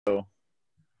Hello,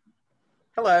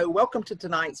 welcome to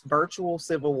tonight's virtual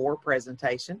Civil War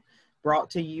presentation brought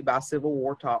to you by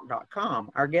CivilWarTalk.com.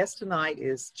 Our guest tonight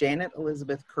is Janet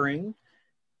Elizabeth Croon,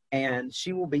 and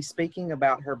she will be speaking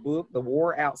about her book, The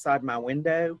War Outside My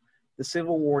Window, The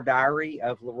Civil War Diary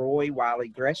of LeRoy, Wiley,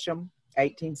 Gresham,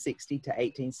 1860 to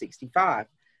 1865,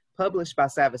 published by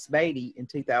Savas Beatty in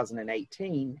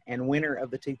 2018 and winner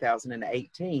of the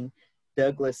 2018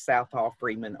 Douglas Southall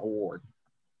Freeman Award.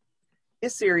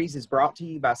 This series is brought to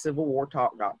you by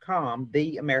CivilWarTalk.com,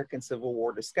 the American Civil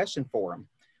War discussion forum.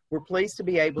 We're pleased to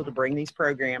be able to bring these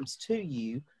programs to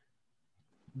you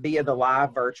via the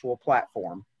live virtual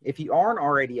platform. If you aren't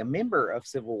already a member of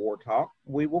Civil War Talk,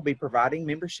 we will be providing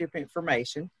membership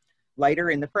information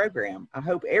later in the program. I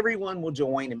hope everyone will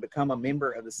join and become a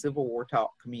member of the Civil War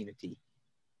Talk community.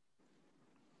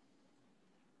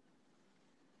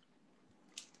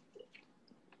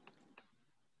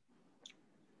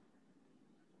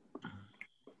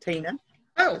 Tina?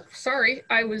 Oh, sorry.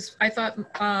 I thought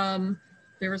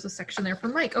there was a section there for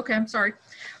Mike. Okay, I'm sorry.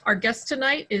 Our guest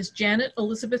tonight is Janet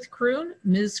Elizabeth Croon.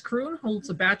 Ms. Croon holds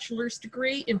a bachelor's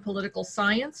degree in political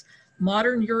science,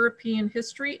 modern European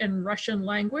history and Russian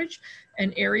language,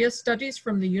 and area studies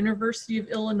from the University of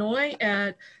Illinois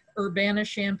at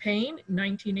Urbana-Champaign,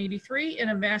 1983, and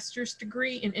a master's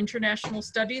degree in international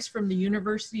studies from the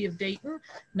University of Dayton,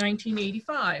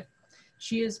 1985.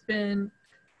 She has been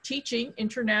teaching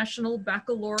international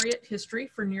baccalaureate history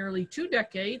for nearly 2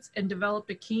 decades and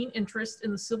developed a keen interest in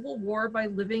the Civil War by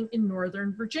living in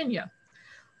Northern Virginia.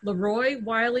 LeRoy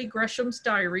Wiley Gresham's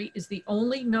diary is the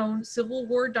only known Civil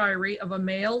War diary of a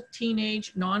male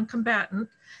teenage non-combatant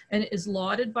and is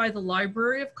lauded by the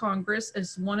Library of Congress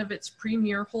as one of its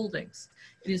premier holdings.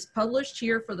 It is published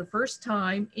here for the first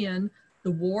time in The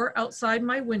War Outside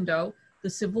My Window, The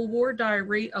Civil War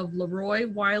Diary of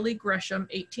LeRoy Wiley Gresham,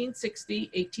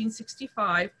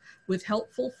 1860-1865, with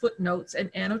helpful footnotes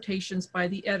and annotations by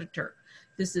the editor.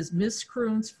 This is Ms.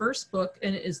 Croon's first book,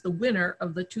 and it is the winner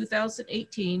of the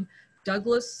 2018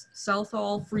 Douglas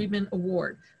Southall Freeman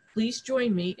Award. Please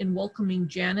join me in welcoming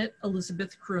Janet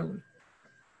Elizabeth Croon.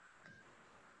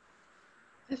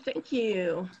 Thank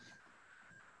you.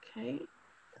 Okay,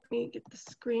 let me get the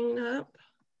screen up.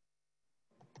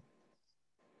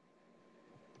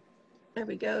 There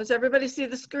we go. Does everybody see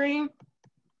the screen?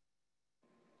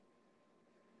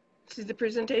 See the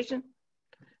presentation?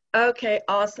 Okay,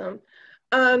 awesome.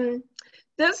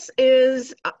 This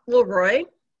is LeRoy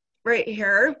right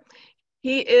here.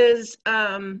 He is,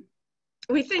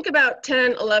 we think about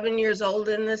 10, 11 years old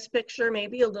in this picture,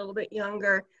 maybe a little bit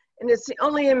younger. And it's the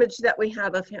only image that we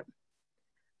have of him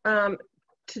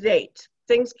to date.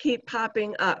 Things keep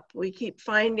popping up. We keep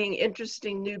finding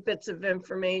interesting new bits of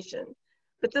information.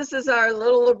 But this is our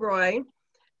little LeRoy.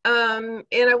 And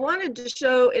I wanted to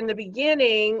show in the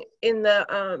beginning in the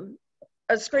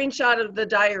a screenshot of the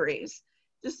diaries,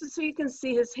 just so you can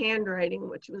see his handwriting,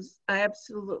 which was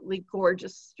absolutely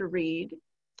gorgeous to read.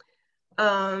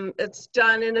 It's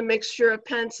done in a mixture of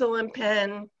pencil and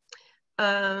pen.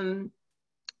 And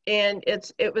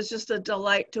it was just a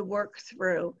delight to work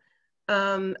through.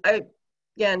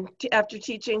 Again, after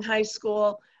teaching high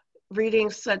school, reading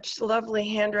such lovely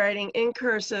handwriting in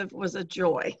cursive was a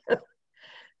joy.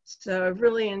 So I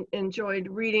really enjoyed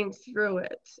reading through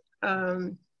it.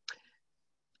 Let's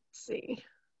see.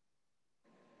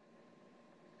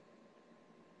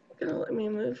 Gonna let me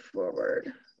move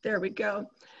forward. There we go.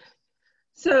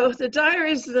 So the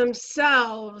diaries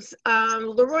themselves,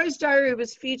 LeRoy's diary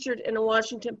was featured in a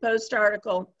Washington Post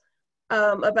article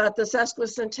about the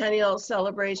sesquicentennial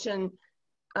celebration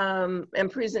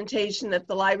and presentation that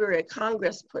the Library of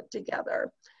Congress put together.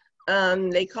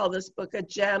 They call this book a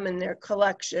gem in their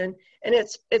collection, and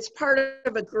it's part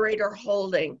of a greater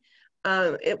holding.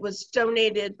 It was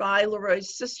donated by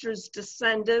LeRoy's sister's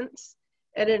descendants,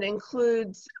 and it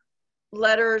includes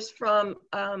letters from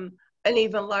an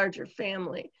even larger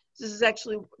family. This is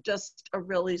actually just a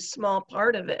really small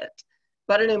part of it,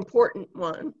 but an important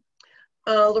one.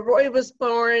 LeRoy was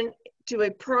born to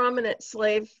a prominent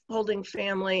slave-holding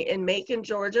family in Macon,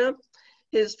 Georgia.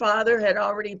 His father had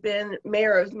already been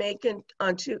mayor of Macon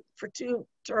for 2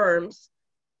 terms.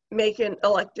 Macon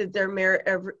elected their mayor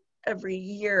every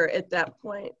year at that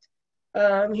point.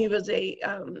 He was a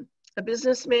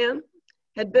businessman,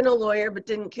 had been a lawyer, but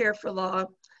didn't care for law.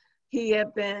 He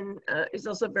had been, is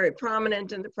also very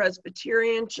prominent in the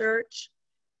Presbyterian Church.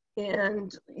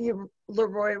 And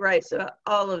LeRoy writes about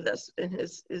all of this in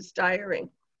his diary.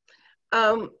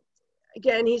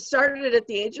 Again, he started at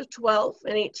the age of 12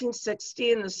 in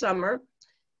 1860 in the summer,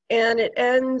 and it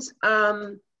ends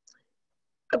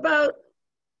about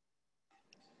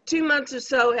 2 months or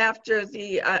so after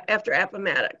the after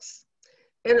Appomattox.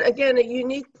 And again, a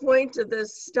unique point of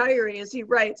this diary is he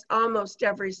writes almost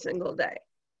every single day.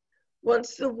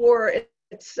 Once the war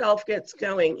itself gets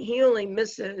going, he only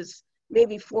misses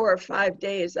maybe 4 or 5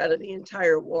 days out of the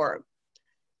entire war.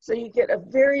 So you get a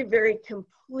very, very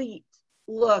complete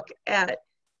look at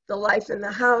the life in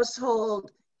the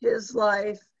household, his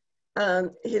life,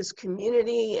 his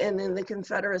community, and in the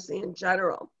Confederacy in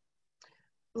general.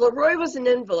 LeRoy was an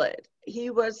invalid. He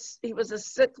was a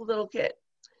sick little kid,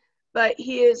 but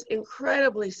he is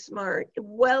incredibly smart,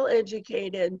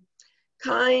 well-educated,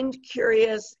 kind,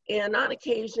 curious, and on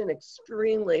occasion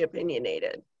extremely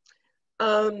opinionated.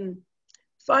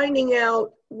 Finding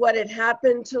out what had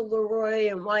happened to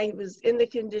LeRoy and why he was in the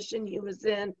condition he was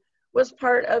in was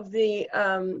part of the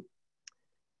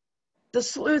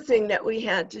sleuthing that we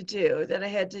had to do, that I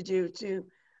had to do to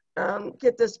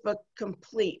get this book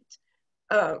complete.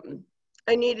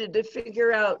 I needed to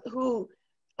figure out who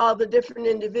all the different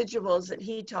individuals that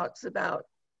he talks about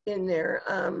in there.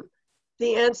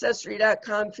 The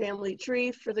Ancestry.com family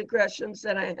tree for the Greshams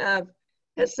that I have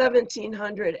has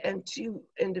 1,702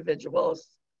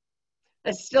 individuals.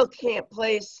 I still can't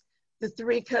place the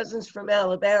 3 cousins from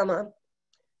Alabama.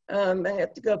 I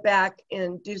have to go back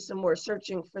and do some more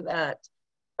searching for that.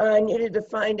 I needed to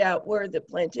find out where the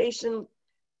plantation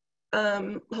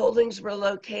holdings were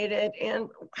located and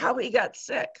how he got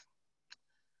sick.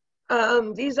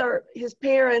 These are his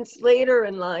parents later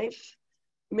in life,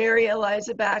 Mary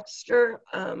Eliza Baxter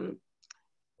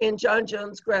and John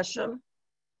Jones Gresham.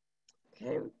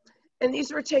 Okay. And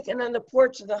these were taken on the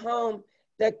porch of the home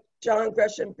that John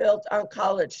Gresham built on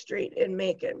College Street in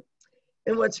Macon.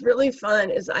 And what's really fun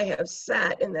is I have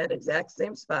sat in that exact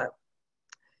same spot.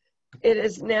 It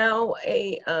is now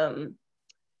a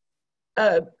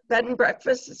bed and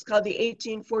breakfast. It's called the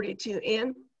 1842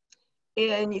 Inn.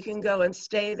 And you can go and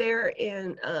stay there.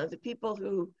 And the people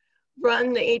who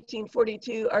run the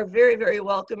 1842 are very, very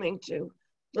welcoming to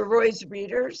LeRoy's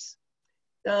readers.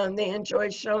 They enjoy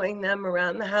showing them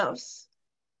around the house.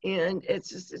 And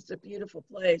it's a beautiful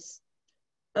place.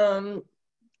 One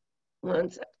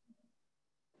sec.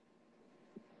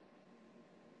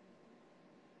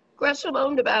 Gresham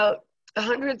owned about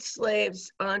 100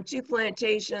 slaves on 2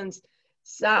 plantations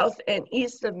south and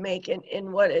east of Macon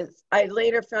in what is, I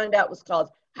later found out was called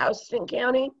Houston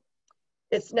County.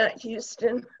 It's not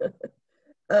Houston.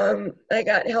 I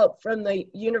got help from the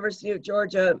University of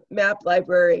Georgia map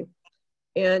library.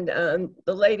 And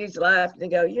the ladies laughed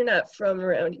and go, "You're not from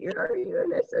around here, are you?"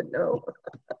 And I said, "No."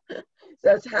 So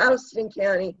it's Houston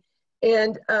County.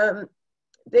 And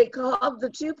they called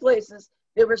the 2 places,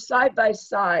 they were side by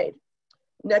side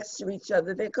next to each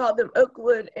other. They called them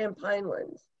Oakwood and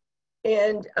Pinelands.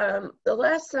 And the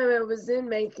last time I was in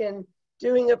Macon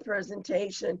doing a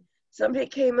presentation, somebody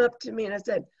came up to me and I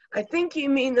said, "I think you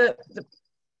mean the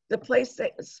place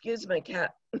that," excuse my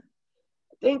cat, "I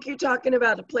think you're talking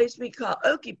about a place we call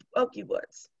Okie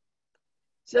Woods."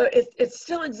 So it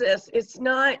still exists. It's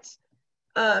not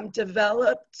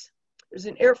developed. There's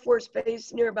an Air Force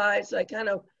base nearby, so I kind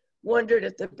of wondered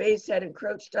if the base had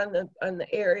encroached on the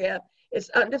area.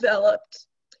 It's undeveloped.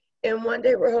 And one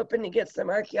day we're hoping to get some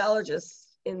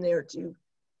archaeologists in there to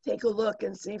take a look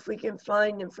and see if we can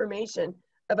find information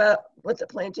about what the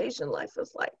plantation life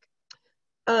was like.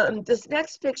 This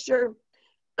next picture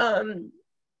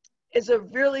is a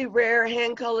really rare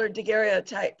hand-colored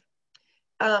daguerreotype.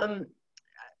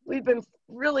 We've been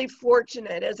really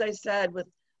fortunate, as I said, with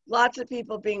lots of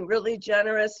people being really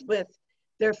generous with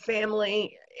their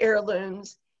family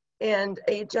heirlooms. And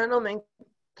a gentleman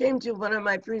came to one of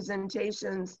my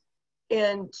presentations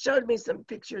and showed me some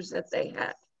pictures that they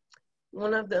had.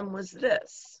 One of them was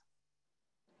this.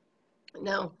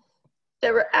 Now,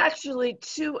 there were actually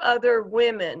 2 other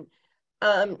women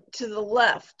to the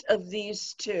left of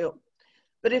these 2.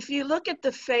 But if you look at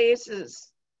the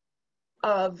faces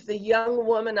of the young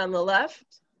woman on the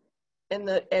left and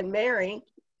Mary,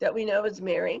 that we know is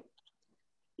Mary,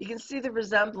 you can see the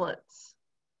resemblance.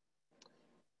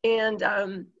 And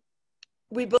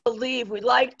we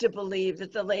like to believe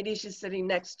that the lady she's sitting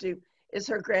next to is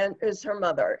her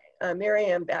mother, Mary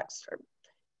Ann Baxter,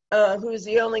 who is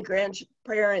the only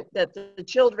grandparent that the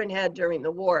children had during the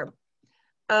war.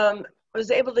 I was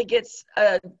able to get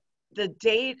the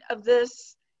date of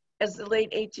this as the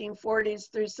late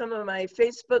 1840s through some of my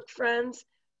Facebook friends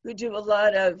who do a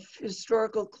lot of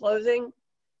historical clothing.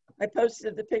 I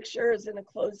posted the pictures in a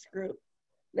closed group.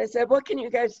 And I said, "What can you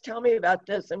guys tell me about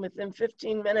this?" And within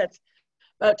 15 minutes,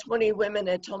 about 20 women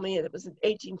had told me it was the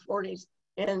 1840s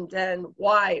and then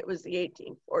why it was the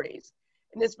 1840s.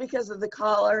 And it's because of the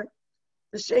collar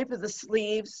the shape of the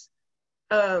sleeves,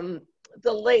 the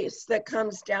lace that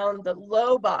comes down the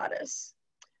low bodice.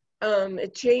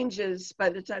 It changes by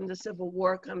the time the Civil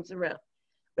War comes around.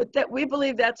 But that we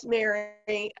believe that's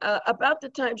Mary about the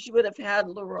time she would have had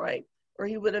LeRoy, or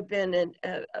he would have been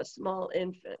a small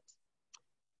infant.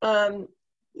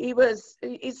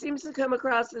 He seems to come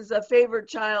across as a favored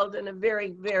child in a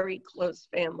very, very close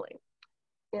family.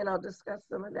 And I'll discuss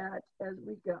some of that as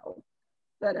we go.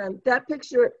 But that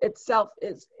picture itself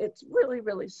it's really,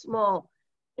 really small,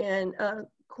 and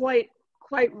quite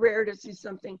rare to see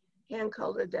something hand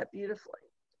colored that beautifully.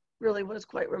 Really was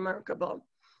quite remarkable.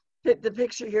 The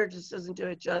picture here just doesn't do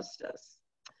it justice.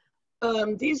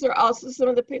 These are also some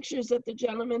of the pictures that the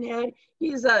gentleman had.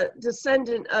 He's a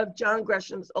descendant of John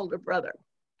Gresham's older brother.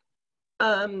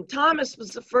 Thomas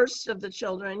was the first of the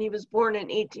children. He was born in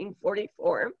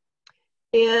 1844.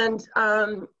 And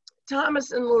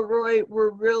Thomas and LeRoy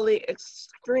were really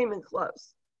extremely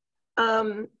close.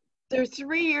 They're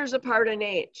 3 years apart in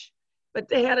age, but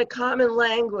they had a common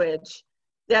language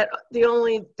that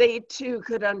only they two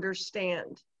could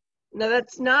understand. Now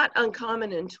that's not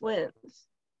uncommon in twins,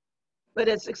 but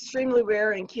it's extremely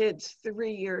rare in kids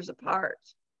 3 years apart.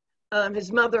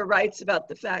 His mother writes about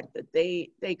the fact that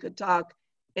they could talk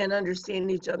and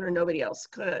understand each other, and nobody else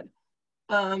could.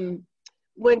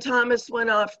 When Thomas went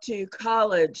off to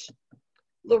college,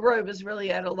 LeRoy was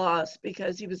really at a loss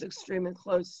because he was extremely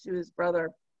close to his brother.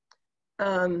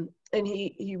 And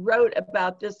he wrote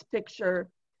about this picture,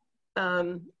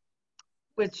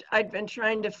 which I'd been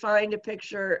trying to find a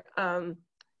picture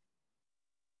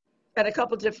at a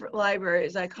couple different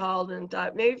libraries. I called and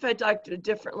thought, maybe if I talked to a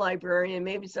different librarian,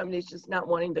 maybe somebody's just not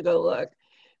wanting to go look.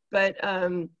 But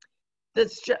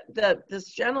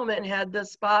this gentleman had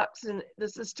this box, and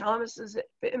this is Thomas's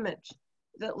image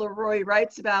that LeRoy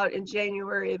writes about in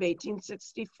January of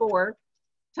 1864.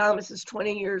 Thomas is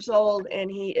 20 years old, and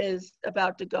he is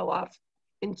about to go off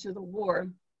into the war.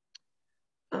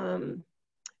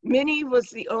 Minnie was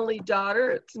the only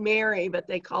daughter. It's Mary, but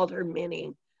they called her Minnie.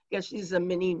 I guess she's a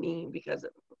mini-me because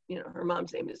her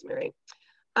mom's name is Mary.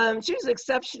 She was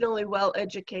exceptionally well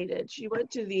educated. She went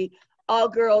to the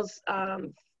all-girls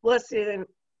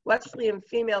Wesleyan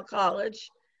Female College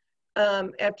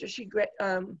after she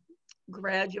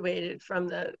graduated from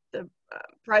the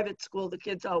private school the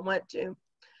kids all went to.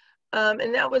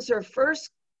 And that was her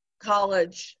first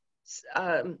college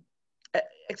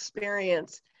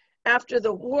experience. After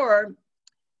the war,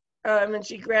 and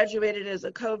she graduated as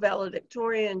a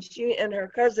co-valedictorian, she and her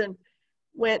cousin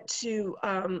went to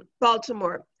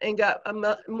Baltimore and got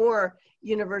a more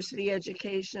university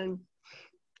education.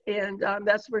 And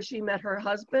that's where she met her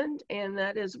husband, and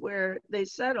that is where they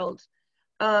settled.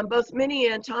 Both Minnie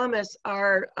and Thomas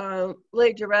are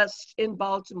laid to rest in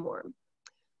Baltimore.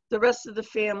 The rest of the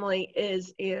family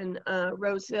is in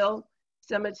Rose Hill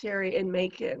Cemetery in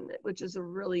Macon, which is a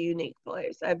really unique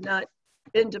place. I've not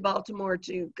been to Baltimore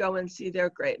to go and see their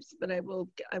graves, but I will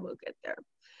get there.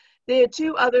 They had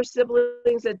two other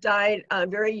siblings that died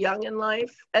very young in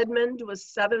life. Edmund was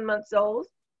 7 months old.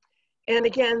 And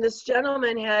again, this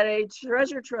gentleman had a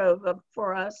treasure trove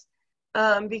for us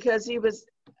because he was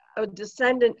a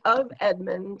descendant of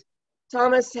Edmund.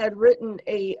 Thomas had written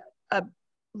a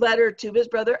letter to his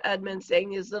brother Edmund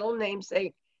saying his little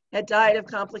namesake had died of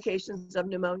complications of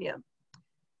pneumonia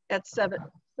at seven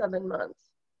months.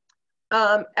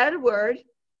 Edward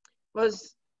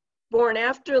was born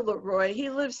after LeRoy. He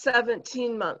lived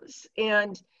 17 months.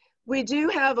 And we do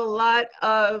have a lot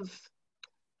of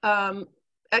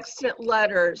extant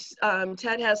letters.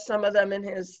 Ted has some of them in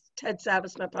Ted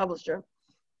Savas, my publisher,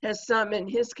 has some in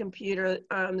his computer.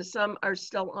 Some are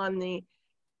still on the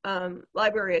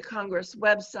Library of Congress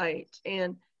website,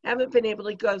 and haven't been able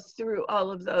to go through all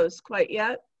of those quite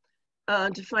yet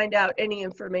to find out any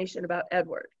information about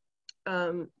Edward.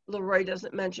 LeRoy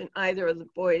doesn't mention either of the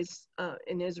boys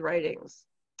in his writings.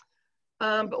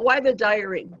 But why the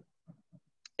diary?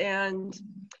 And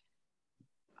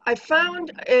I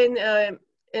found in a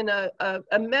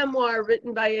memoir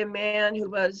written by a man who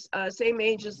was same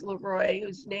age as LeRoy,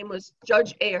 whose name was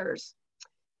Judge Ayers.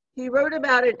 He wrote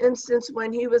about an instance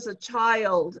when he was a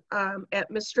child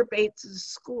at Mr. Bates's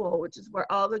school, which is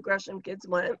where all the Gresham kids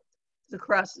went. It's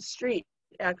across the street,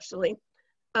 actually.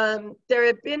 There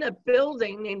had been a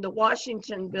building named the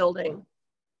Washington Building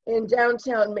in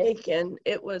downtown Macon.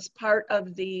 It was part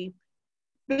of the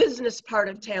business part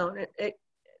of town. It's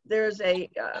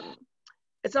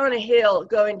on a hill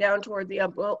going down toward the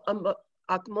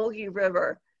Ocmulgee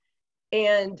River.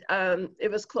 And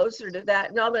it was closer to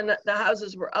that. And all the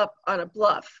houses were up on a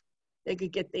bluff. They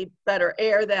could get the better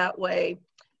air that way,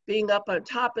 being up on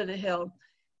top of the hill.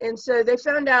 And so they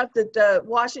found out that the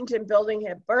Washington building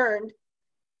had burned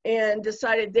and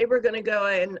decided they were going to go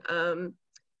and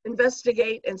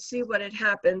investigate and see what had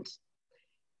happened.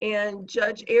 And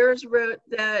Judge Ayers wrote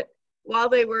that while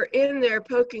they were in there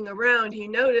poking around, he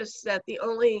noticed that the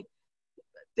only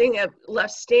thing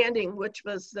left standing, which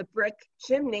was the brick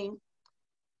chimney,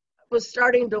 was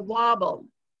starting to wobble.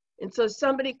 And so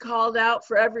somebody called out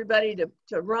for everybody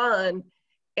to run,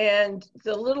 and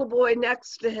the little boy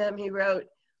next to him, he wrote,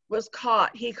 was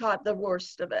caught. He caught the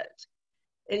worst of it.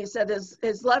 And he said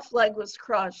his left leg was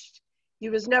crushed. He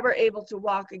was never able to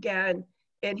walk again,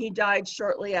 and he died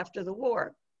shortly after the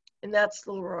war. And that's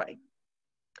LeRoy.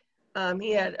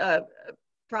 He had a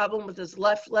problem with his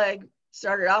left leg,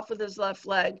 started off with his left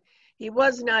leg. He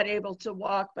was not able to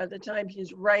walk by the time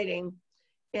he's writing,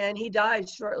 and he died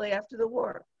shortly after the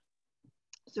war.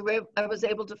 So I was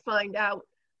able to find out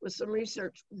with some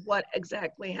research what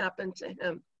exactly happened to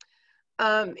him.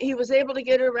 He was able to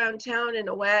get around town in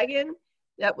a wagon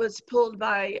that was pulled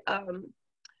by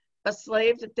a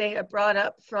slave that they had brought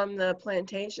up from the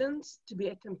plantations to be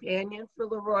a companion for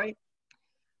LeRoy.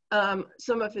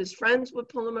 Some of his friends would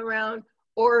pull him around,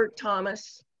 or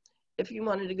Thomas, if he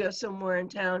wanted to go somewhere in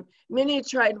town. Minnie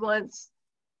tried once,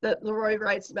 that LeRoy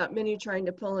writes about Minnie trying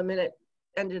to pull him, and it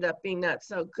ended up being not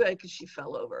so good because she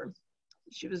fell over.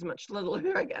 She was much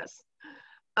littler, I guess.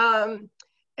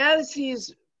 As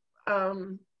he's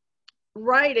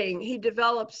writing, he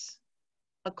develops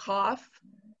a cough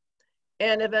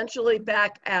and eventually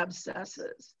back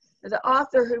abscesses. The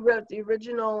author who wrote the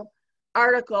original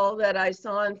article that I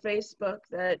saw on Facebook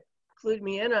that clued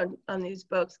me in on these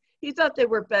books, he thought they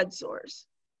were bed sores,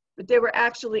 but they were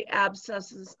actually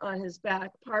abscesses on his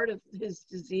back, part of his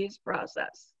disease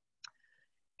process.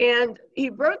 And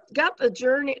he got the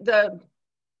journey, the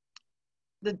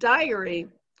diary,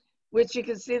 which you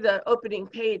can see the opening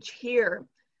page here,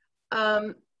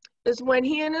 is when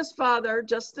he and his father,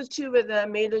 just the two of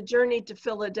them, made a journey to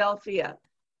Philadelphia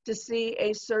to see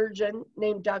a surgeon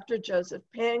named Dr. Joseph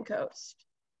Pancoast.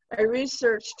 I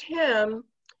researched him,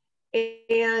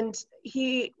 and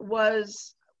he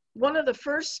was one of the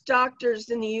first doctors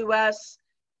in the US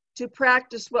to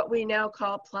practice what we now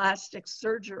call plastic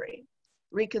surgery,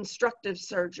 reconstructive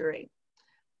surgery.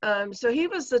 So he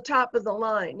was the top of the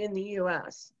line in the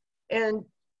US. And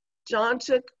John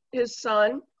took his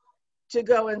son to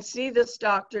go and see this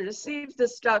doctor, to see if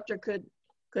this doctor could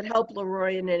help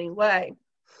LeRoy in any way.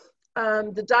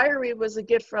 The diary was a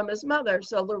gift from his mother,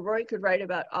 so LeRoy could write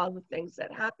about all the things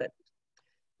that happened.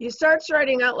 He starts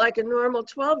writing out like a normal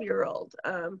 12-year-old.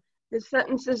 His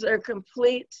sentences are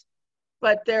complete,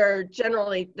 but they're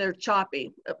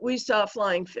choppy. We saw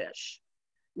flying fish.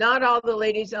 Not all the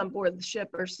ladies on board the ship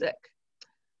are sick.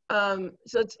 So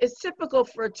it's typical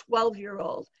for a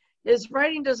 12-year-old. His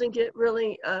writing doesn't get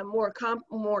really more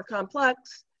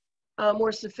complex,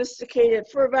 more sophisticated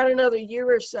for about another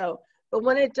year or so. But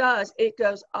when it does, it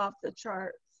goes off the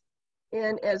charts.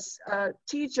 And as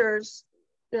teachers,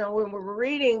 when we're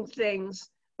reading things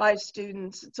by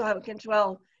students, so I can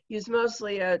tell he's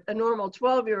mostly a normal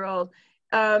 12-year-old.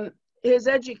 His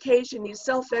education, he's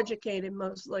self-educated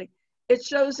mostly. It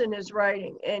shows in his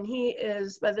writing, and he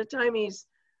is, by the time he's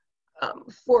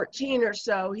 14 or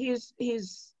so, his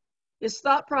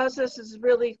thought process is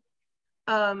really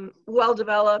well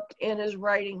developed, and his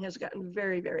writing has gotten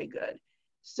very, very good.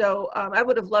 So I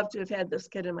would have loved to have had this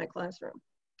kid in my classroom,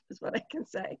 is what I can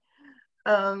say.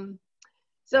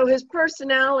 So his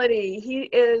personality, he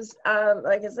is,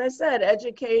 like as I said,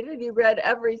 educated. He read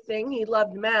everything. He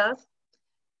loved math.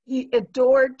 He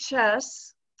adored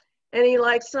chess, and he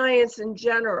liked science in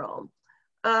general.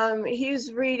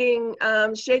 He's reading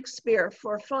Shakespeare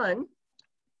for fun.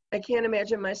 I can't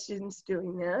imagine my students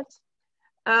doing that.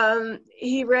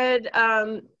 He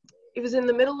was in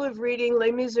the middle of reading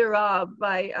Les Miserables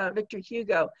by Victor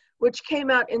Hugo, which came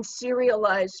out in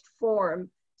serialized form.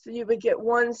 So you would get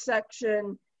one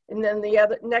section, and then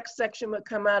the next section would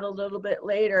come out a little bit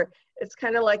later. It's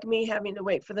kind of like me having to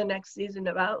wait for the next season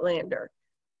of Outlander.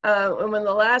 And when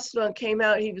the last one came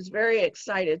out, he was very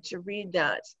excited to read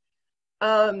that.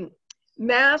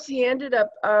 Math, he ended up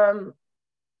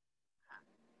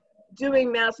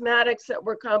doing mathematics that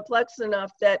were complex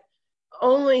enough that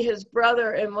only his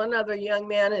brother and one other young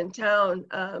man in town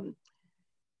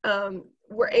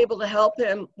were able to help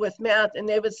him with math, and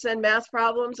they would send math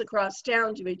problems across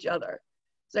town to each other.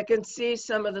 So I can see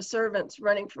some of the servants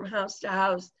running from house to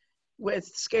house with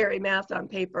scary math on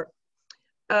paper.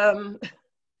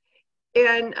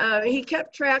 He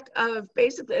kept track of,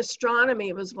 basically,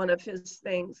 astronomy was one of his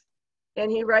things.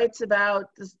 And he writes about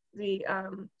the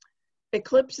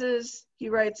eclipses. He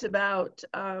writes about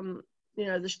you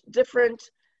know, the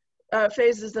different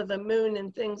phases of the moon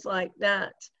and things like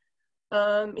that.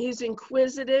 He's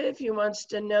inquisitive. He wants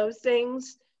to know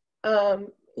things.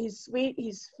 He's sweet.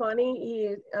 He's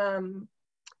funny.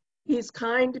 He's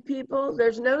kind to people.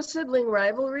 There's no sibling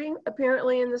rivalry,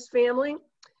 apparently, in this family.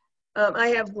 I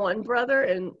have one brother,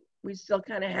 and we still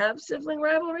kind of have sibling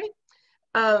rivalry.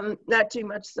 Not too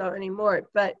much so anymore,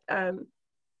 but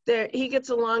he gets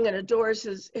along and adores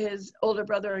his older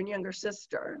brother and younger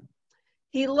sister.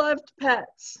 He loved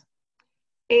pets,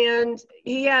 and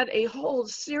he had a whole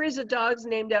series of dogs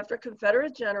named after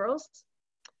Confederate generals.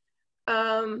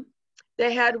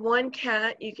 They had one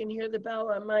cat. You can hear the bell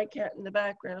on my cat in the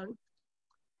background.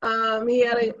 He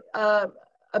had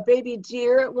a baby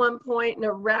deer at one point and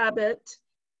a rabbit.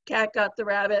 Cat got the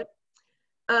rabbit.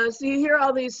 So you hear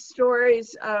all these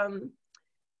stories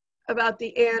about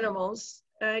the animals,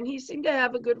 and he seemed to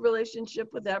have a good relationship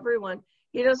with everyone.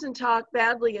 He doesn't talk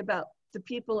badly about the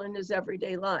people in his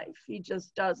everyday life. He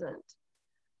just doesn't,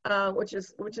 which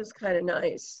is kind of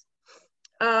nice.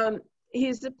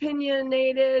 He's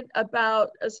opinionated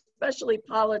about especially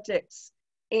politics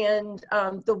and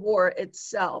the war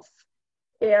itself.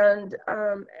 And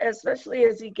especially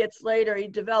as he gets later, he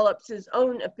develops his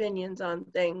own opinions on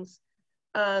things.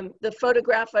 The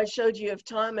photograph I showed you of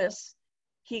Thomas,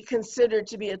 he considered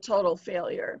to be a total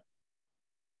failure.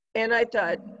 And I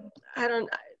thought,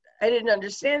 I didn't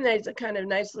understand that. He's a kind of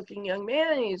nice looking young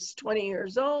man. He's 20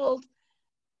 years old.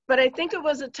 But I think it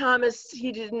was a Thomas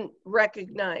he didn't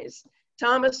recognize.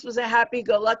 Thomas was a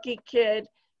happy-go-lucky kid.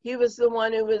 He was the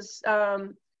one who was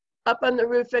up on the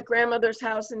roof at grandmother's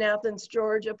house in Athens,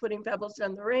 Georgia, putting pebbles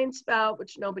on the rain spout,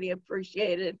 which nobody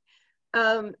appreciated.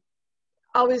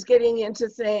 Always getting into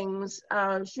things,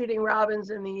 shooting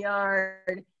robins in the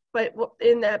yard. But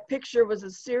in that picture was a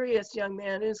serious young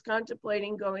man who's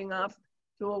contemplating going off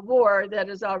to a war that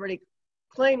has already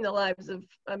claimed the lives of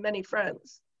many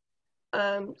friends.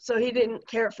 So he didn't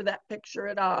care for that picture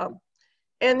at all.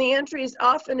 And the entries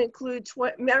often include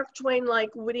Mark Twain-like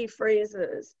witty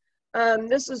phrases.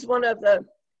 This is one of the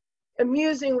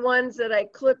amusing ones that I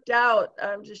clipped out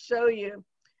to show you.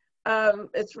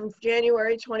 It's from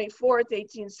January 24th,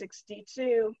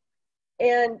 1862.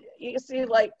 And you can see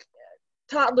like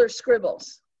toddler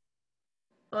scribbles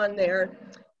on there.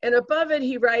 And above it,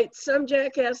 he writes, "Some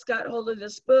jackass got hold of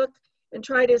this book and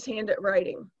tried his hand at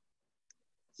writing."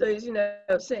 So he's, you know,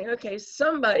 saying, okay,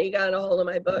 somebody got a hold of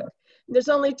my book. And there's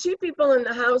only two people in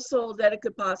the household that it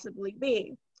could possibly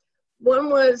be. One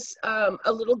was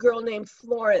a little girl named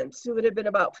Florence, who would have been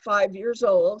about 5 years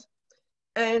old.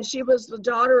 And she was the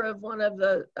daughter of one of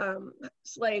the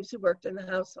slaves who worked in the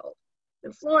household.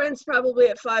 And Florence, probably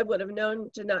at 5, would have known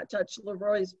to not touch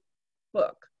LeRoy's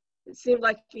book. It seemed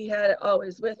like he had it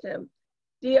always with him.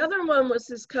 The other one was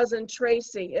his cousin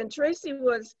Tracy. And Tracy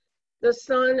was the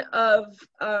son of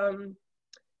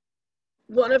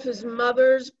one of his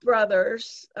mother's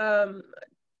brothers,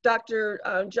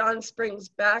 Dr. John Springs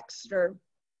Baxter.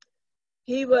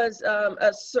 He was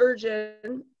a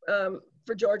surgeon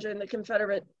for Georgia in the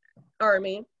Confederate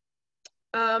Army.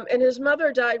 And his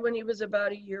mother died when he was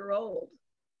about 1 year old.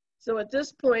 So at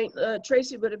this point,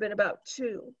 Tracy would have been about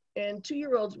 2, and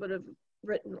 2-year-olds would have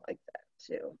written like that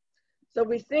too. So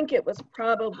we think it was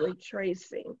probably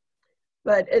Tracy,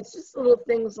 but it's just little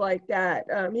things like that.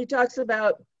 He talks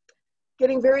about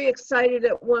getting very excited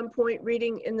at one point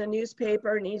reading in the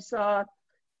newspaper, and he saw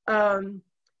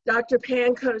Dr.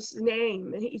 Pancoast's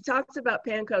name. And he talks about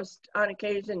Pancoast on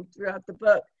occasion throughout the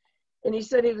book. And he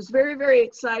said he was very, very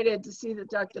excited to see that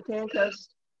Dr. Pancoast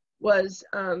was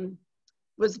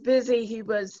busy. He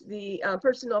was the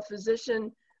personal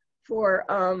physician for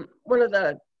one of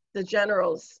the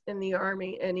generals in the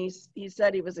Army. And he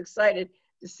said he was excited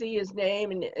to see his name.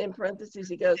 And in parentheses,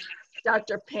 he goes,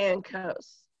 Dr.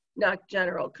 Pancoast, not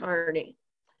General Kearney.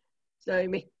 So he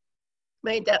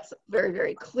made that very,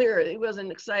 very clear. He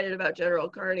wasn't excited about General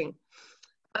Kearney.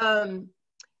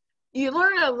 You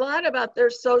learn a lot about their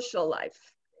social life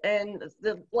and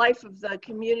the life of the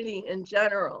community in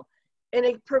general. And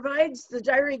it provides, the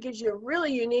diary gives you a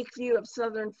really unique view of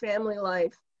Southern family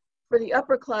life for the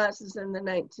upper classes in the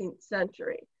 19th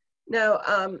century. Now,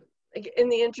 in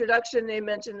the introduction, they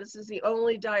mentioned this is the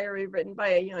only diary written by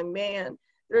a young man.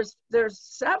 There's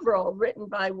several written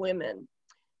by women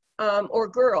or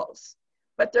girls,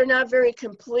 but they're not very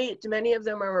complete. Many of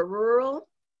them are rural.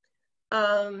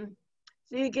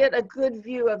 So you get a good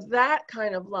view of that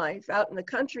kind of life out in the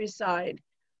countryside.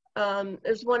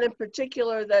 There's one in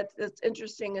particular that's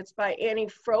interesting. It's by Annie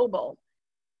Froebel,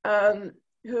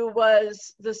 who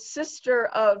was the sister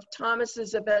of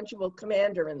Thomas's eventual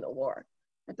commander in the war.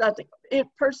 I thought the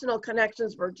personal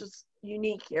connections were just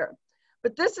unique here.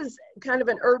 But this is kind of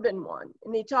an urban one.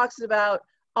 And he talks about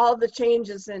all the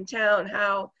changes in town,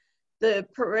 how the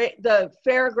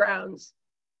fairgrounds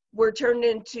were turned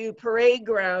into parade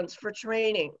grounds for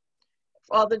training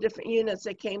for all the different units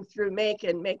that came through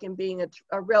Macon, Macon being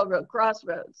a railroad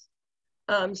crossroads.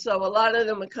 So a lot of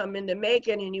them would come into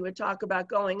Macon, and he would talk about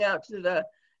going out to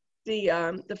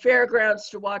the fairgrounds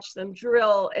to watch them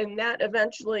drill, and that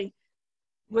eventually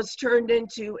was turned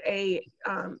into a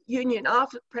Union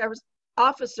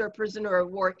officer prisoner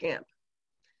of war camp.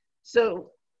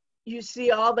 So you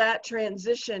see all that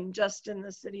transition just in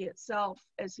the city itself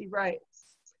as he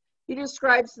writes. He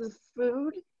describes the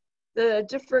food, the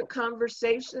different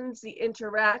conversations, the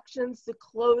interactions, the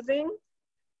clothing,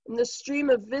 and the stream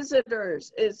of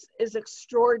visitors is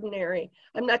extraordinary.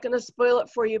 I'm not going to spoil it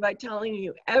for you by telling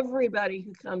you everybody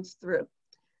who comes through,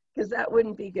 because that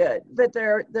wouldn't be good. But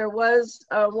there was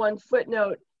one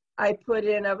footnote I put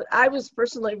in. I was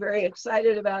personally very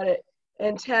excited about it.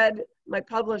 And Ted, my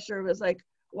publisher, was like,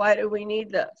 why do we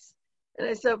need this? And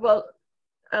I said, well,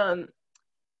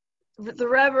 the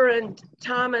Reverend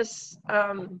Thomas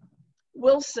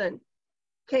Wilson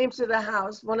came to the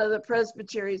house. One of the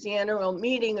presbyteries, the annual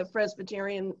meeting of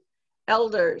Presbyterian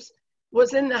elders,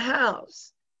 was in the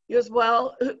house. He goes,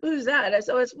 well, who's that? I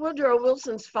said, it's Woodrow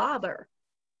Wilson's father.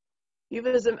 He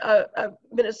was a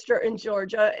minister in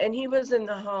Georgia, and he was in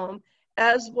the home,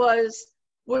 as was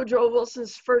Woodrow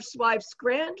Wilson's first wife's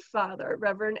grandfather,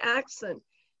 Reverend Axon.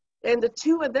 And the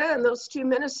two of them, those two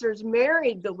ministers,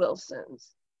 married the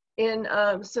Wilsons in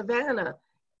Savannah.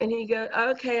 And he goes,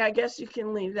 okay, I guess you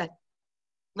can leave that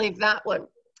one.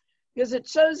 Because it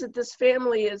shows that this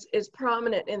family is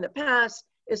prominent in the past,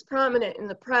 is prominent in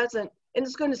the present, and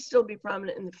it's going to still be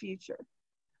prominent in the future.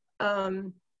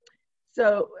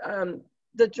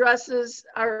 The dresses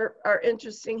are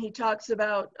interesting. He talks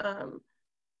about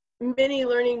Minnie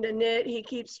learning to knit. He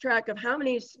keeps track of how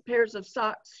many pairs of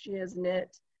socks she has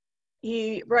knit.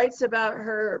 He writes about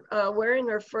her wearing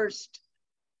her first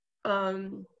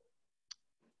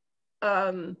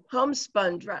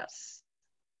homespun dress,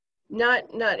 not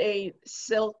a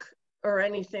silk or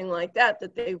anything like that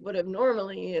they would have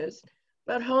normally used,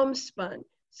 but homespun.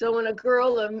 So when a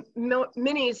girl of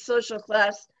Minnie's social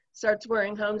class starts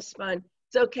wearing homespun,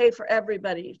 it's okay for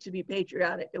everybody to be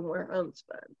patriotic and wear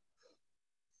homespun.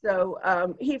 So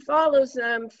he follows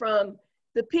them from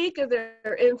the peak of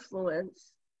their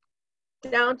influence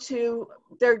down to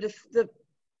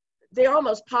the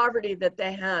almost poverty that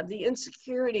they had, the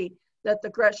insecurity that the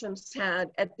Greshams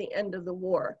had at the end of the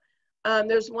war.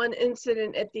 There's one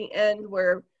incident at the end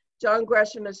where John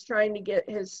Gresham is trying to get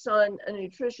his son a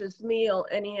nutritious meal,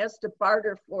 and he has to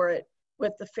barter for it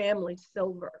with the family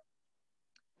silver.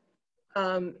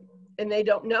 And they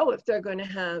don't know if they're going to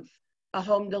have a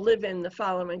home to live in the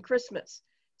following Christmas.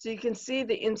 So you can see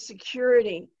the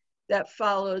insecurity that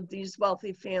followed these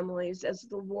wealthy families as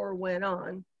the war went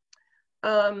on.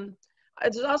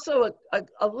 There's also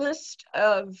a list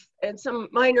of, and some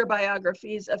minor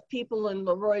biographies of people in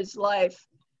LeRoy's life.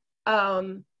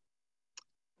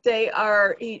 They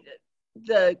are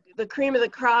the cream of the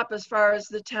crop as far as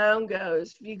the town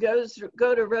goes. If you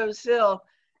go to Rose Hill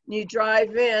and you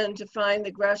drive in to find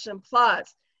the Gresham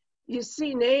plots, you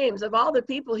see names of all the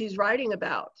people he's writing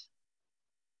about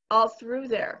all through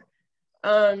there,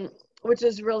 which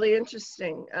is really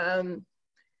interesting.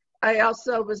 I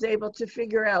also was able to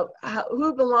figure out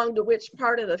who belonged to which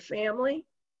part of the family.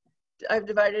 I've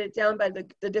divided it down by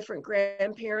the different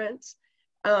grandparents.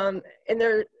 And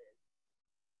I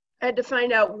had to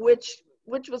find out which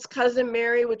was Cousin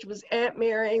Mary, which was Aunt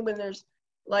Mary, when there's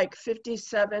like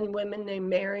 57 women named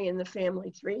Mary in the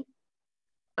family tree.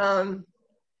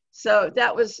 So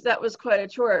that was quite a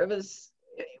tour.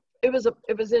 It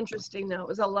was interesting though. It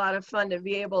was a lot of fun to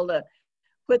be able to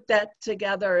put that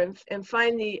together and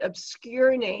find the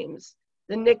obscure names,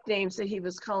 the nicknames that he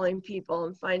was calling people,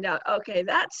 and find out, okay,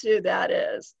 that's who that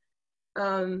is.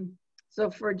 So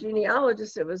for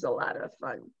genealogists, it was a lot of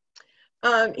fun.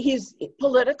 He's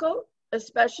political,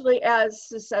 especially as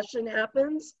secession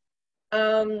happens.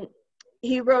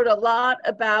 He wrote a lot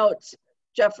about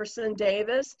Jefferson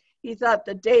Davis. He thought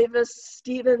the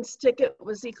Davis-Stevens ticket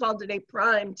he called it a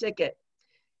prime ticket.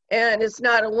 And it's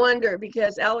not a wonder,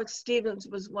 because Alex Stevens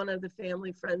was one of the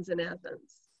family friends in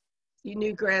Athens. He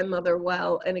knew grandmother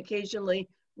well and occasionally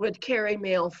would carry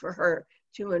mail for her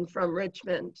to and from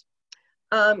Richmond.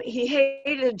 He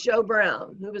hated Joe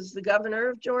Brown, who was the governor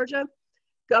of Georgia.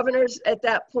 Governors at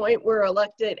that point were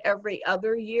elected every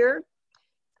other year.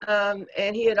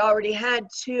 And he had already had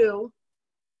he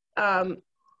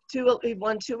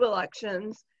won two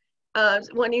elections.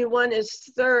 When he won his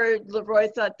third,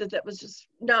 LeRoy thought that that was just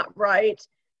not right,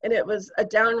 and it was a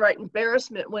downright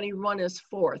embarrassment when he won his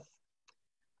fourth.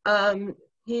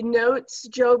 He notes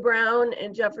Joe Brown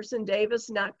and Jefferson Davis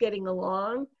not getting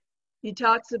along. He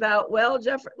talks about, well,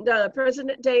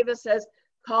 President Davis has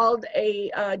called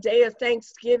a day of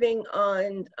Thanksgiving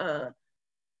on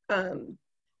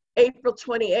April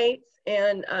 28th,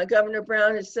 and Governor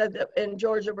Brown has said that in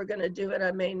Georgia we're going to do it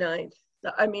on May 9th.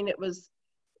 So, I mean, it was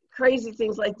crazy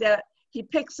things like that. He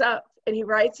picks up and he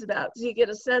writes about, so you get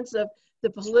a sense of the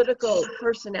political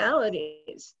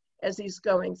personalities as he's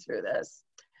going through this.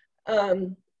 I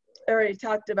already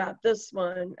talked about this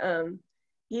one.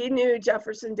 He knew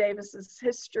Jefferson Davis's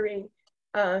history,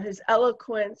 his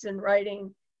eloquence in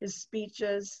writing his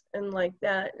speeches and like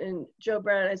that. And Joe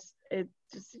Brown,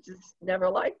 just never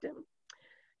liked him.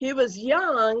 He was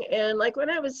young, and like when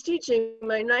I was teaching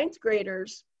my ninth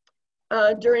graders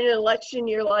during an election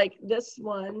year like this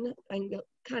one, I'm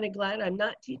kind of glad I'm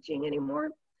not teaching anymore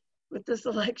with this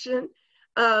election.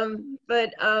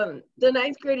 But the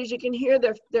ninth graders, you can hear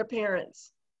their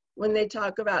parents when they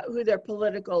talk about who their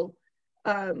political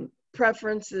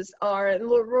preferences are. And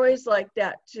LeRoy's like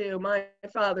that too. My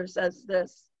father says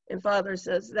this and father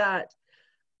says that.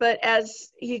 But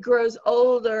as he grows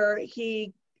older,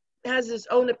 he has his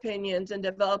own opinions and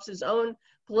develops his own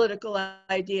political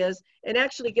ideas and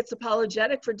actually gets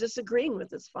apologetic for disagreeing with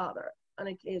his father on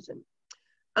occasion.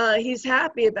 He's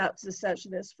happy about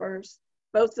secessionists first.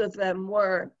 Both of them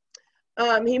were.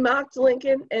 He mocked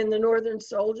Lincoln and the Northern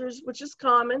soldiers, which is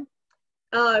common.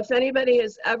 If anybody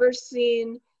has ever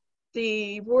seen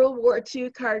the World War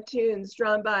II cartoons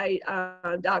drawn by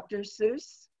Dr.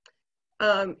 Seuss,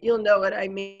 you'll know what I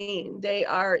mean.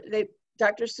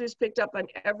 Dr. Seuss picked up on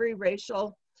every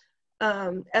racial,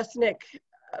 ethnic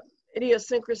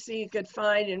idiosyncrasy you could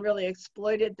find and really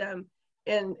exploited them.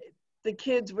 And the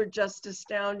kids were just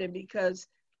astounded because,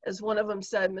 as one of them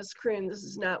said, Miss Croon, this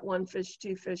is not one fish,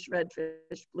 two fish, red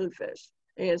fish, blue fish.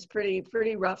 And it's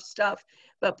pretty rough stuff.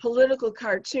 But political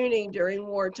cartooning during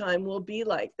wartime will be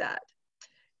like that.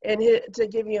 And to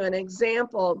give you an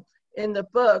example, in the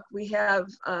book, we have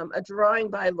a drawing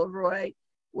by LeRoy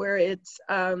where it's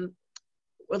a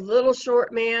little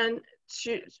short man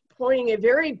pointing a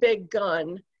very big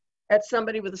gun at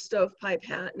somebody with a stovepipe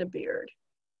hat and a beard.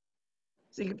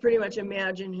 So you can pretty much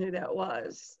imagine who that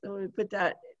was. And we put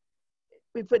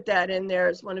that in there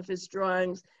as one of his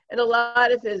drawings. And a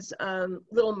lot of his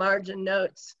little margin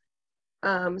notes,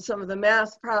 some of the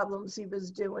math problems he was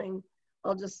doing,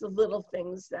 all just the little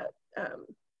things that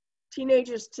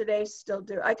teenagers today still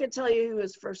do. I could tell you who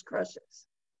his first crush is.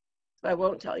 I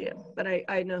won't tell you, but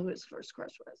I know who his first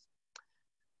crush was.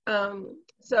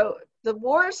 So the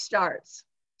war starts,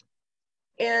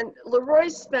 and LeRoy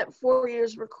spent 4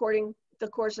 years recording the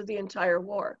course of the entire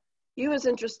war. He was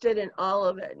interested in all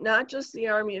of it, not just the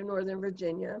Army of Northern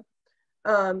Virginia.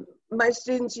 My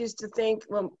students used to think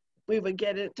when we would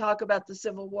talk about the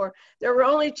Civil War, there were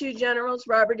only two generals,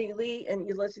 Robert E. Lee and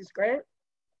Ulysses Grant.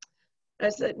 I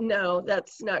said, no,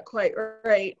 that's not quite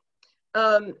right.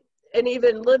 And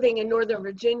even living in Northern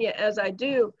Virginia as I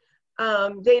do,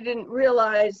 they didn't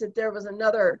realize that there was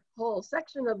another whole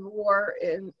section of the war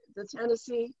in the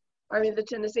Tennessee,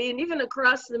 and even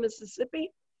across the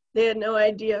Mississippi. They had no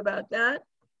idea about that.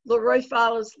 LeRoy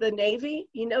follows the Navy.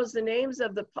 He knows the names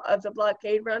of the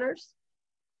blockade runners.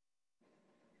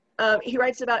 He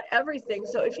writes about everything.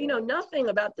 So if you know nothing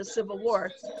about the Civil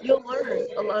War, you'll learn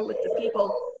along with the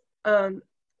people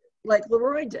like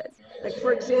LeRoy did. Like,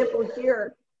 for example,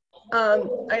 here,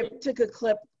 I took a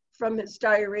clip from his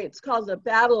diary. It's called The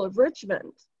Battle of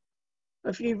Richmond.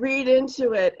 If you read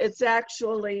into it, it's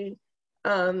actually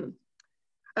the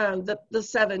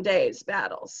 7 days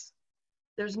battles.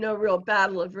 There's no real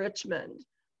Battle of Richmond.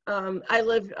 I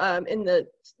live in the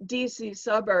DC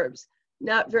suburbs,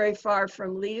 not very far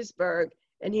from Leesburg,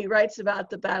 and he writes about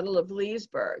the Battle of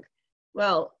Leesburg.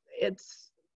 Well,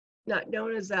 it's not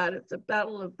known as that. It's the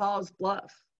Battle of Ball's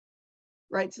Bluff.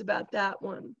 Writes about that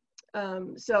one.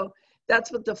 So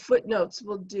that's what the footnotes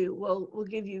will do. We'll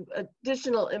give you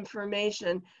additional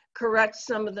information, correct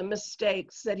some of the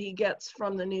mistakes that he gets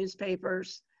from the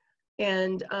newspapers,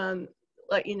 and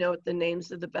let you know what the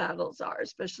names of the battles are,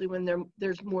 especially when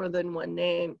there's more than one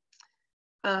name.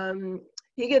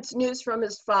 He gets news from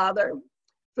his father,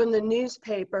 from the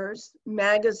newspapers,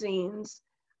 magazines,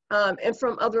 and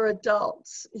from other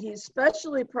adults. He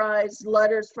especially prized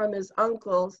letters from his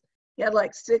uncles. He had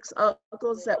like 6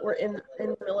 uncles that were in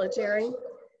the military,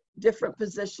 different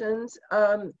positions.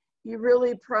 He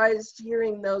really prized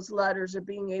hearing those letters or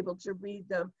being able to read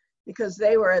them because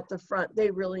they were at the front.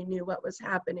 They really knew what was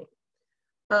happening.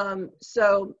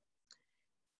 So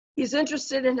he's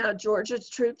interested in how Georgia's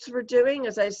troops were doing.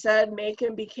 As I said,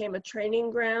 Macon became a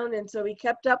training ground, and so he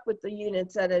kept up with the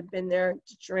units that had been there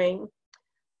to train.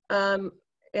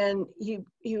 And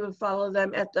he would follow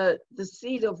them at the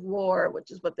seat of war,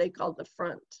 which is what they called the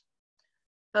front.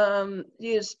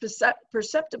 He has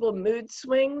perceptible mood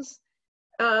swings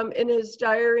in his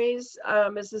diaries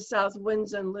as the South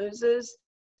wins and loses.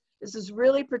 This is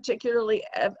really particularly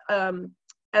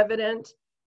evident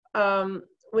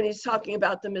when he's talking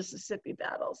about the Mississippi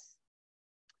battles.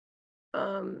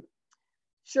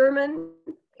 Sherman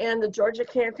and the Georgia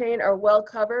campaign are well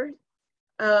covered.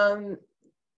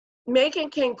 Macon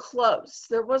came close.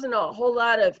 There wasn't a whole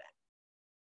lot of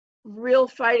real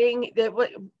fighting.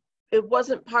 It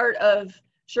wasn't part of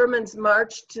Sherman's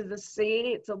march to the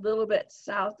sea. It's a little bit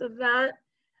south of that.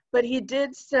 But he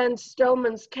did send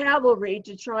Stoneman's cavalry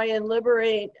to try and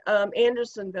liberate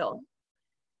Andersonville.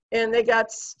 And they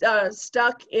got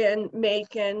stuck in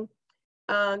Macon.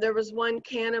 There was one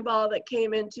cannonball that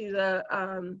came into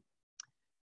the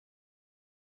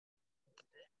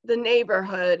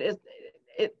neighborhood.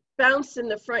 It bounced in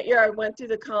the front yard, went through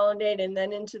the colonnade, and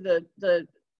then into the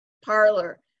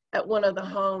parlor at one of the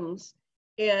homes.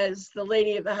 As the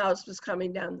lady of the house was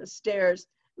coming down the stairs,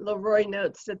 LeRoy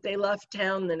notes that they left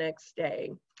town the next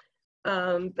day.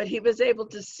 But he was able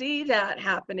to see that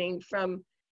happening from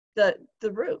the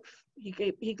roof.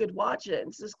 He could watch it.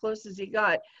 It's as close as he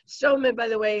got. Stoneman, by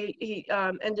the way, he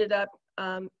ended up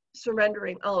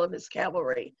surrendering all of his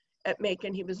cavalry at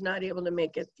Macon. He was not able to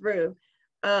make it through.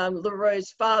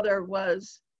 LeRoy's father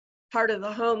was part of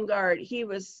the home guard. He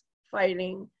was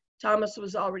fighting. Thomas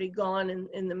was already gone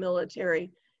in the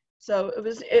military. So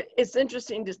it's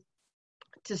interesting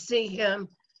to see him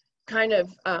kind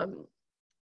of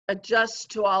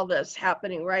adjust to all this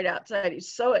happening right outside.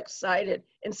 He's so excited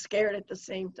and scared at the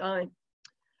same time.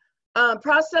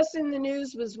 Processing the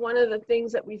news was one of the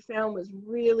things that we found was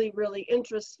really, really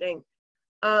interesting.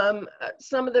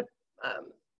 Some of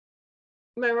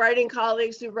my writing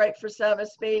colleagues who write for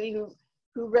Savas Beatty,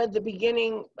 who read the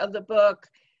beginning of the book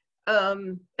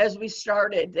as we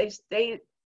started, they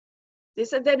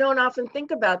said they don't often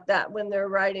think about that when they're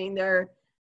writing their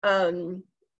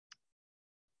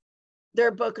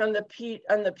book on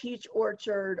the peach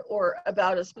orchard or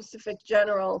about a specific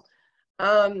general.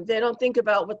 They don't think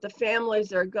about what the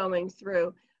families are going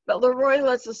through. But LeRoy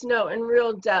lets us know in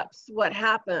real depth what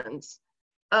happens.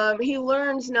 He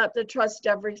learns not to trust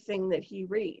everything that he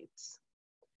reads.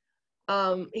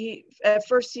 At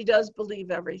first he does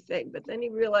believe everything, but then he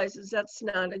realizes that's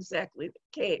not exactly the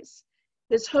case.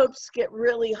 His hopes get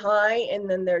really high and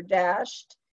then they're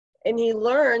dashed. And he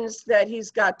learns that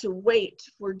he's got to wait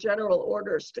for general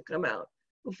orders to come out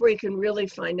before he can really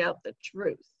find out the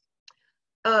truth.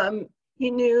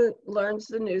 He learns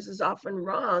the news is often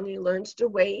wrong. He learns to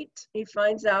wait. He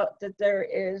finds out that there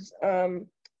is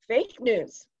fake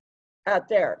news out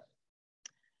there.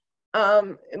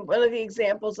 And one of the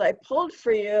examples I pulled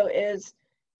for you is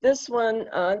this one,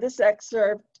 this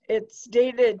excerpt. It's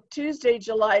dated Tuesday,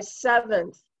 July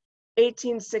 7th,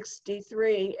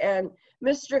 1863. And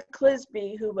Mr.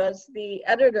 Clisby, who was the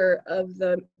editor of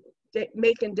the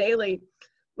Macon Daily,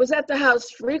 was at the house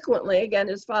frequently. Again,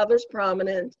 his father's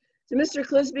prominent. So Mr.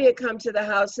 Clisby had come to the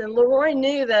house, and LeRoy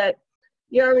knew that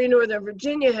the Army of Northern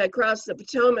Virginia had crossed the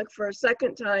Potomac for a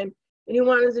second time, and he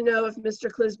wanted to know if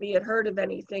Mr. Clisby had heard of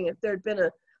anything, if there'd been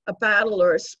a battle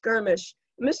or a skirmish.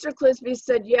 Mr. Clisby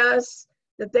said yes,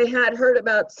 that they had heard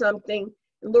about something.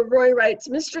 And LeRoy writes,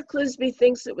 Mr. Clisby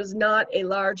thinks it was not a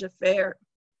large affair,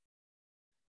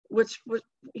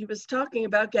 he was talking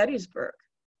about Gettysburg.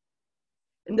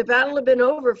 And the battle had been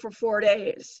over for 4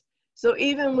 days. So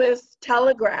even with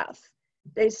telegraph,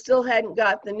 they still hadn't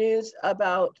got the news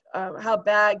about how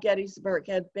bad Gettysburg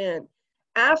had been.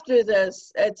 After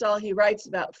this, it's all he writes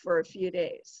about for a few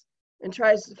days and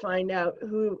tries to find out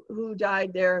who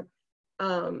died there,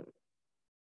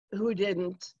 who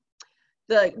didn't.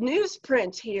 The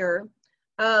newsprint here,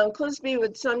 Clisby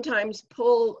would sometimes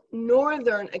pull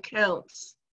northern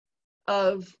accounts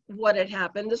of what had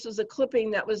happened. This was a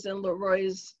clipping that was in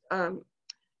LeRoy's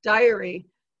diary.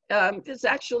 It's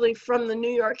actually from the New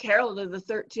York Herald of the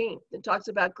 13th. It talks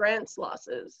about Grant's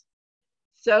losses.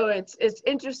 So it's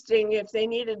interesting. If they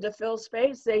needed to fill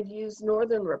space, they'd use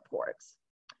northern reports.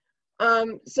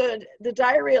 So the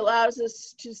diary allows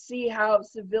us to see how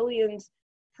civilians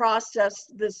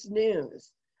processed this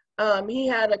news. He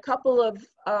had a couple of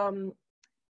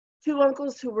two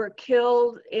uncles who were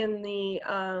killed in the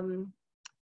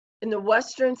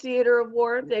Western Theater of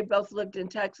War. They both lived in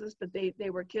Texas, but they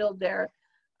were killed there.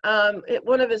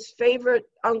 One of his favorite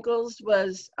uncles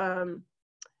was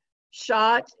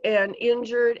shot and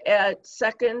injured at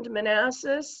 2nd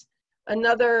Manassas.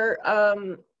 Another,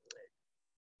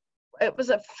 it was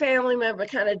a family member,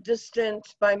 kind of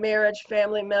distant by marriage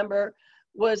family member,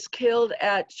 was killed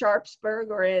at Sharpsburg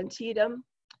or Antietam.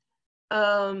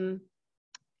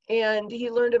 And he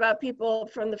learned about people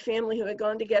from the family who had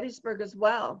gone to Gettysburg as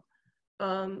well.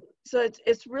 So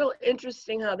it's real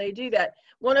interesting how they do that.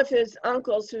 One of his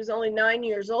uncles, who's only 9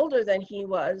 years older than he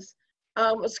was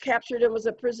captured and was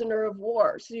a prisoner of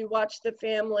war. So you watch the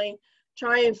family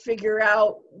try and figure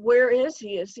out, where is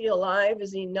he? Is he alive?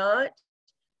 Is he not?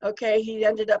 Okay, he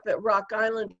ended up at Rock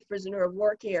Island prisoner of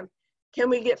war camp. Can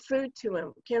we get food to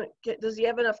him? Does he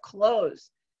have enough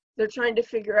clothes? They're trying to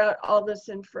figure out all this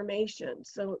information.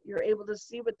 So you're able to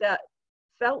see what that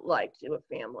felt like to a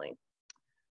family.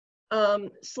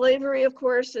 Slavery, of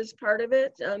course, is part of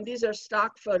it. These are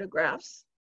stock photographs.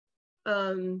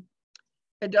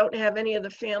 I don't have any of the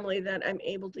family that I'm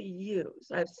able to use.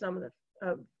 I have some of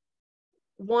the,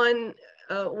 one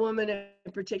woman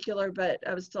in particular, but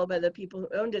I was told by the people who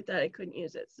owned it that I couldn't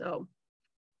use it. So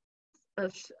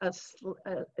it's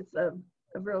a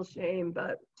real shame,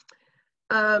 but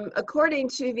according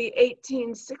to the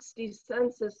 1860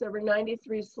 census, there were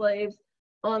 93 slaves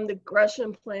on the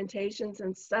Gresham plantations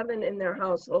and 7 in their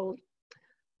household.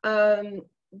 The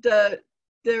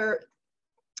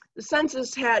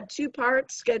census had 2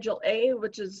 parts: Schedule A,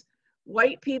 which is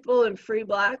white people and free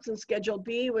blacks, and Schedule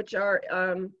B, which are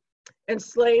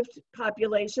enslaved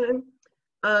population.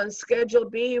 Schedule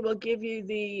B will give you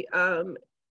the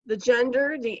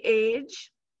gender, the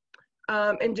age,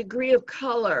 and degree of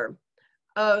color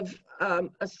of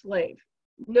a slave.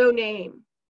 No name,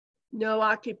 no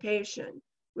occupation,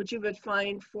 which you would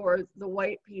find for the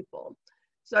white people.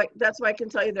 So that's why I can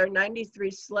tell you there are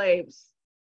 93 slaves,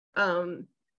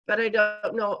 but I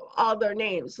don't know all their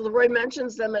names. So LeRoy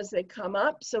mentions them as they come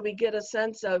up, so we get a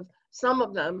sense of some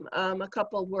of them. A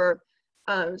couple were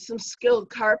some skilled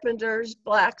carpenters,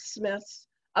 blacksmiths,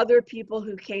 other people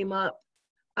who came up.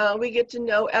 We get to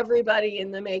know everybody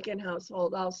in the Macon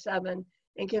household, all 7,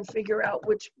 and can figure out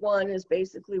which one is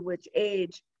basically which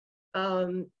age,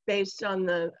 based on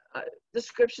the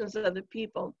descriptions of the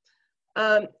people.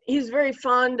 He's very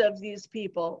fond of these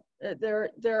people.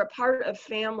 They're a part of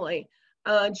family.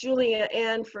 Julia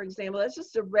Ann, for example, that's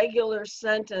just a regular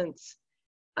sentence,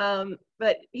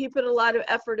 but he put a lot of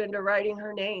effort into writing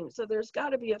her name, so there's got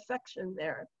to be affection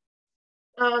there.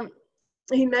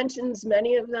 He mentions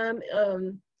many of them.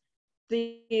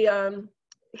 The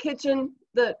kitchen,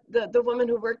 the woman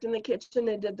who worked in the kitchen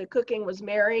and did the cooking was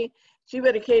Mary. She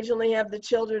would occasionally have the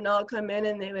children all come in,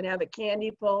 and they would have a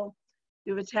candy pull,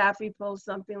 do a taffy pull,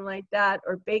 something like that,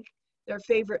 or bake their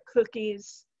favorite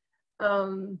cookies.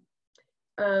 The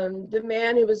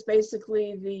man who was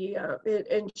basically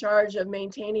in charge of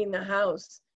maintaining the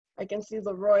house, I can see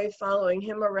LeRoy following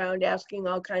him around, asking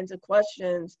all kinds of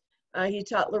questions. He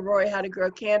taught LeRoy how to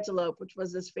grow cantaloupe, which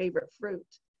was his favorite fruit.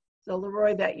 So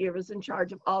LeRoy that year was in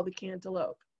charge of all the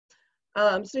cantaloupe.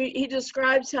 So he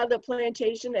describes how the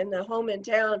plantation and the home in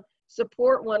town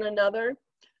support one another.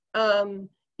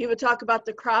 He would talk about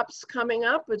the crops coming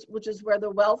up, which is where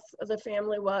the wealth of the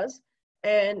family was.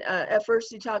 And at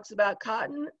first he talks about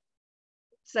cotton.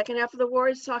 Second half of the war,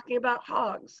 he's talking about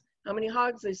hogs, how many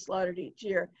hogs they slaughtered each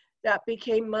year. That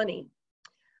became money.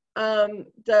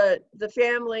 The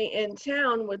family in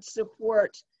town would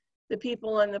support the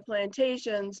people on the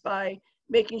plantations by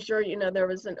making sure, there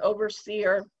was an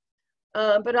overseer,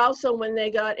 but also when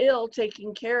they got ill,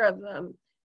 taking care of them.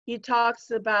 He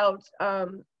talks about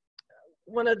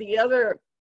one of the other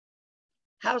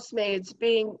housemaids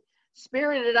being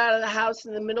spirited out of the house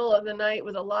in the middle of the night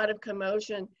with a lot of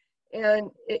commotion.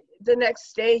 And the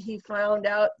next day he found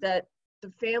out that the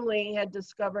family had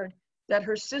discovered that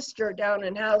her sister down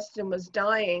in Houston was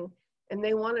dying, and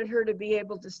they wanted her to be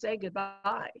able to say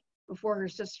goodbye before her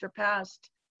sister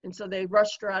passed. And so they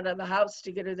rushed her out of the house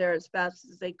to get her there as fast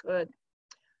as they could.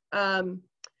 The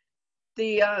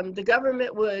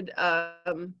government would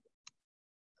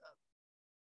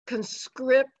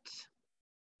conscript,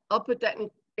 I'll put that in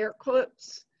air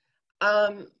quotes,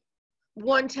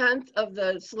 1/10 of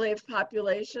the slave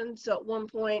population. So at one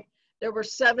point, there were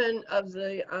 7 of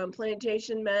the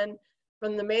plantation men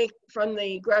from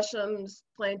the Gresham's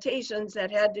plantations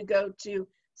that had to go to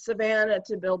Savannah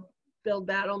to build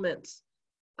battlements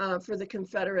for the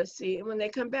Confederacy. And when they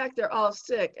come back, they're all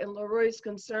sick. And LeRoy's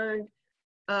concerned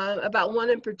about one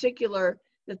in particular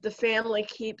that the family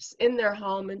keeps in their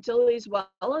home until he's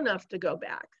well enough to go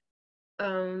back.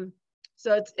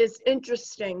 So it's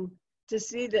interesting to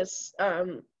see this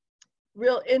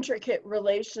real intricate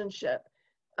relationship.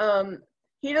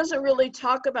 he doesn't really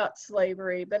talk about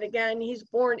slavery, but again, he's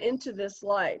born into this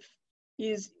life.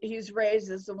 He's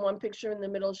raised, as the one picture in the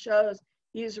middle shows,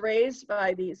 he's raised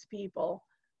by these people.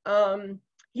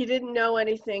 He didn't know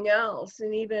anything else.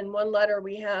 And even one letter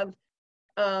we have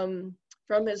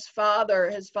from his father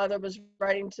was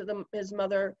writing to his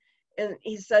mother, and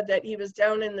he said that he was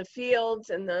down in the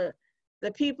fields and the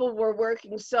people were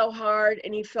working so hard,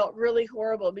 and he felt really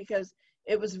horrible because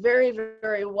it was very,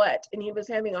 very wet, and he was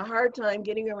having a hard time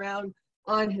getting around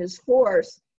on his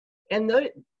horse. And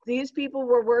these people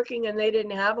were working and they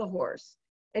didn't have a horse.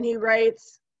 And he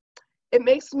writes, "It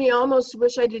makes me almost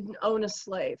wish I didn't own a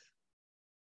slave."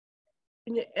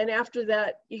 And after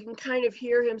that, you can kind of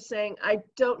hear him saying, "I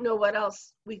don't know what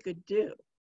else we could do.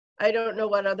 I don't know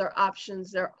what other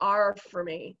options there are for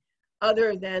me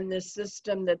other than this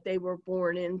system that they were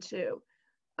born into."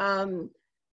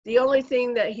 The only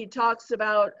thing that he talks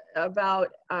about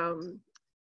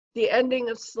the ending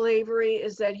of slavery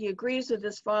is that he agrees with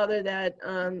his father that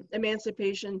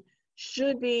emancipation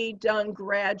should be done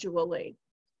gradually.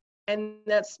 And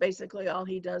that's basically all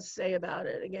he does say about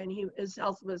it. Again, his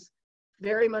health was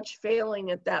very much failing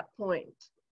at that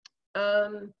point.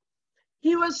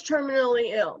 He was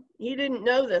terminally ill. He didn't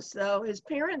know this, though. His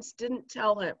parents didn't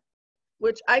tell him,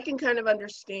 which I can kind of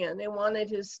understand. They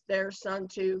wanted their son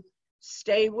to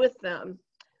stay with them.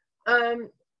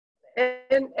 And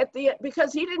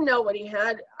because he didn't know what he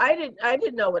had, I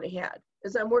didn't know what he had.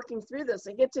 As I'm working through this,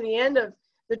 I get to the end of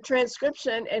the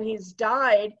transcription and he's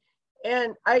died,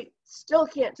 and I still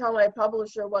can't tell my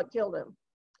publisher what killed him.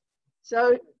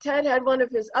 So Ted had one of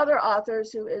his other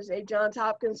authors, who is a Johns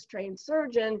Hopkins trained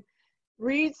surgeon,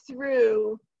 read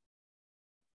through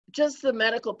just the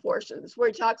medical portions where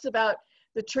he talks about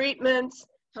the treatments,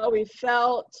 how he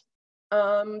felt,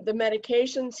 the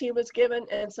medications he was given,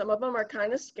 and some of them are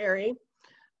kind of scary.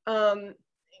 And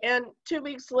 2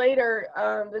 weeks later,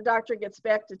 the doctor gets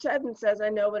back to Ted and says, "I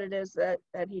know what it is that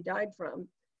he died from."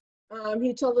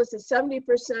 He told us that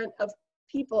 70% of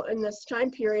people in this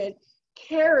time period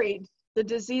carried the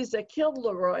disease that killed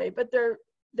LeRoy, but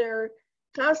their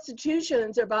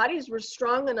constitutions, their bodies were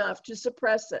strong enough to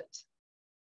suppress it.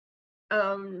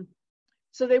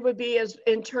 So they would be,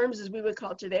 in terms as we would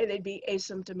call today, they'd be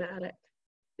asymptomatic.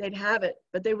 They'd have it,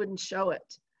 but they wouldn't show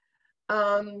it.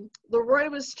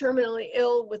 LeRoy was terminally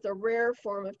ill with a rare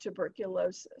form of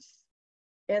tuberculosis.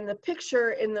 And the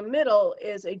picture in the middle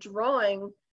is a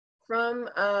drawing from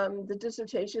the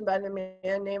dissertation by the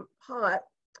man named Pott.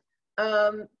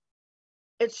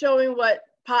 It's showing what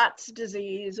Pott's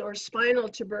disease or spinal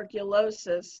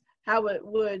tuberculosis, how it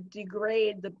would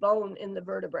degrade the bone in the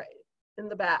vertebrae, in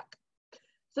the back.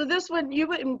 So this one, you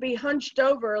wouldn't be hunched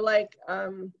over like,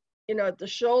 at the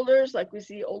shoulders, like we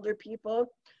see older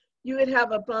people. You would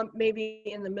have a bump maybe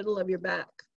in the middle of your back.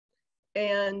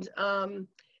 And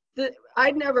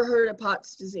I'd never heard of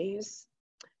Pott's disease.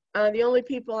 The only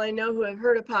people I know who have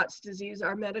heard of Pott's disease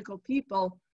are medical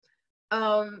people.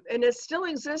 And it still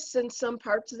exists in some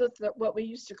parts of what we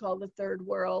used to call the third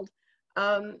world.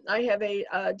 I have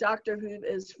a doctor who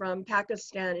is from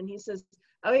Pakistan, and he says,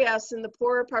 oh yes, in the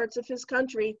poorer parts of his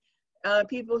country,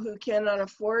 people who cannot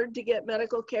afford to get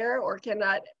medical care or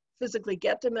cannot physically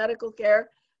get to medical care,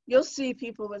 you'll see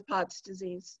people with Pott's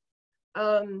disease,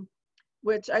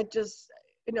 which I just,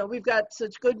 we've got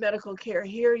such good medical care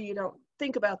here, you don't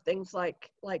think about things like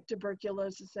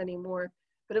tuberculosis anymore,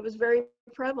 but it was very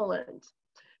prevalent.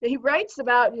 And he writes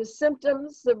about his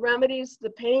symptoms, the remedies,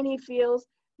 the pain he feels,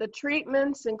 the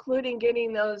treatments, including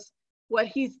getting those, what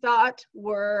he thought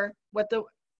were, what the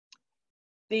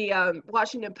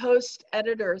Washington Post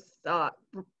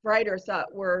writer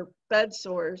thought were bed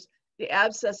sores. The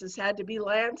abscesses had to be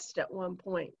lanced at one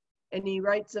point, and he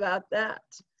writes about that.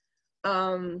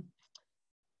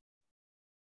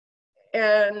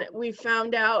 And we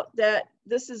found out that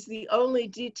this is the only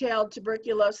detailed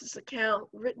tuberculosis account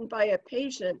written by a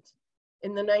patient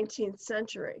in the 19th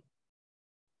century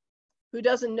who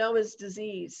doesn't know his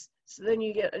disease. So then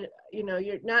you get,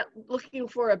 you're not looking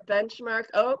for a benchmark.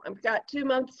 Oh, I've got 2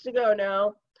 months to go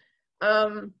now.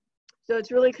 So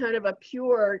it's really kind of a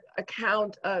pure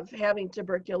account of having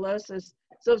tuberculosis.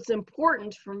 So it's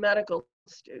important for medical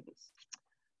students.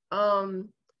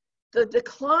 The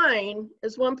decline,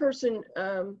 as one person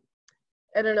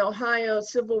at an Ohio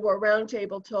Civil War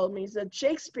roundtable told me, he said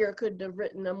Shakespeare couldn't have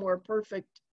written a more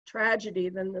perfect tragedy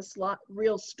than this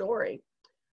real story.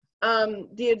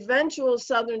 The eventual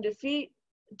Southern defeat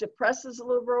depresses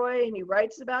LeRoy, and he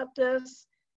writes about this,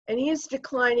 and he's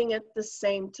declining at the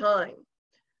same time.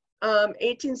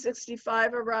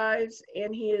 1865 arrives,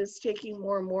 and he is taking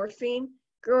more morphine,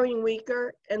 growing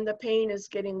weaker, and the pain is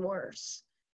getting worse.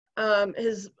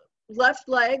 His left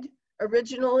leg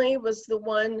originally was the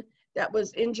one that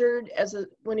was injured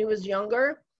when he was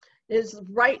younger. His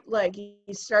right leg,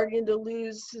 he's starting to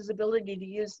lose his ability to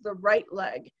use the right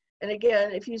leg. And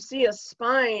again, if you see a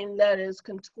spine that is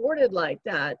contorted like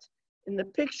that in the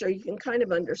picture, you can kind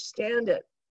of understand it.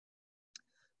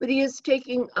 But he is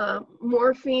taking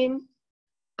morphine,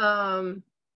 all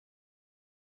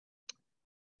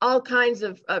kinds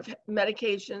of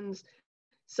medications.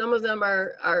 Some of them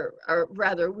are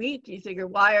rather weak. You figure,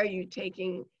 why are you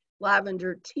taking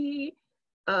lavender tea?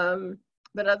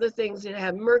 But other things that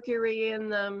have mercury in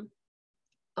them,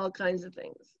 all kinds of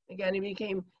things. Again, he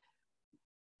became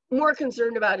more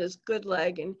concerned about his good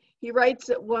leg. And he writes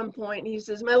at one point, he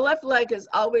says, my left leg has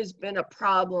always been a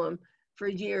problem for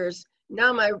years.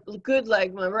 Now my good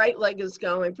leg, my right leg is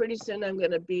going. Pretty soon I'm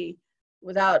going to be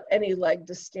without any leg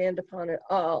to stand upon at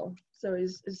all. So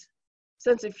his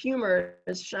sense of humor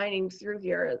is shining through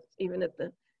here, even at the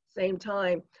same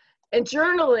time. And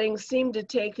journaling seemed to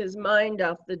take his mind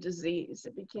off the disease.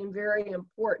 It became very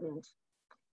important.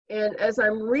 And as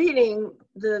I'm reading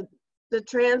the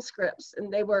transcripts,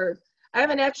 and I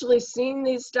haven't actually seen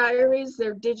these diaries,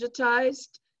 they're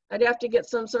digitized. I'd have to get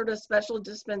some sort of special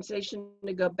dispensation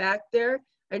to go back there.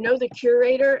 I know the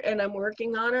curator and I'm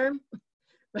working on her,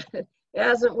 but it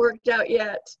hasn't worked out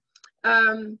yet.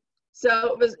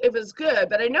 So it was good,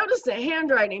 but I noticed the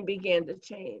handwriting began to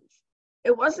change.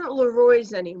 It wasn't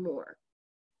LeRoy's anymore.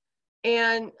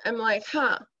 And I'm like,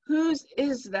 whose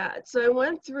is that? So I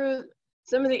went through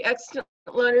some of the extant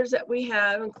letters that we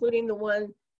have, including the one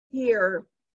here.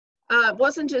 It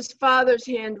wasn't his father's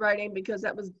handwriting because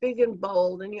that was big and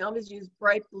bold, and he always used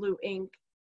bright blue ink.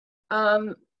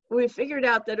 We figured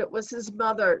out that it was his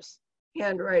mother's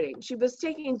handwriting. She was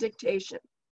taking dictation.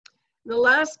 The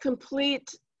last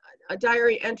complete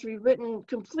diary entry written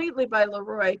completely by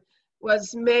LeRoy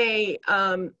was May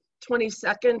 22nd,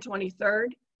 23rd,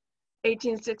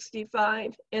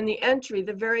 1865. And the entry,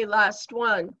 the very last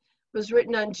one, was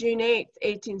written on June 8th,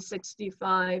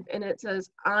 1865. And it says,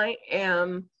 I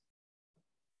am,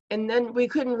 and then we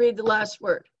couldn't read the last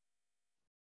word.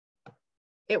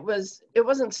 It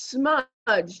wasn't smudged.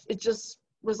 It just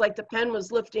was like the pen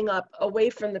was lifting up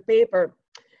away from the paper.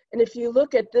 And if you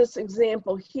look at this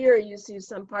example here, you see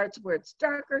some parts where it's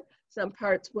darker, some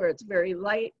parts where it's very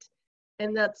light.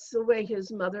 And that's the way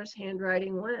his mother's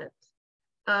handwriting went.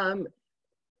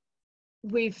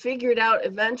 We figured out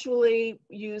eventually,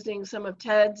 using some of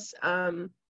Ted's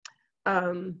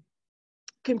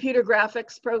computer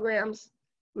graphics programs,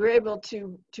 we were able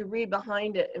to read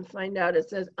behind it and find out it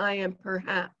says, I am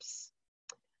perhaps.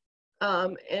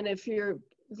 And if you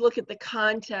look at the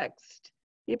context,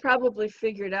 you probably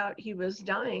figured out he was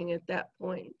dying at that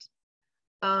point.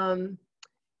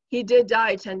 He did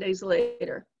die 10 days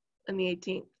later, on the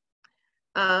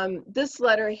 18th. This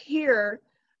letter here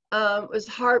was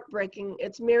heartbreaking.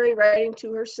 It's Mary writing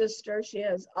to her sister. She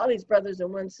has all these brothers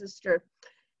and one sister.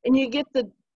 And you get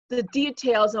the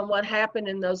details on what happened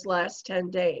in those last 10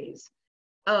 days,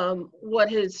 what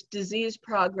his disease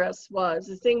progress was,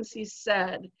 the things he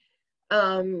said,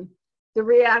 the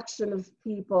reaction of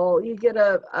people. You get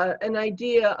an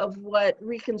idea of what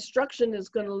Reconstruction is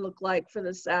going to look like for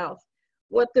the South,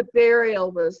 what the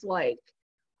burial was like,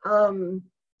 all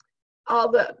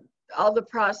the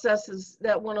processes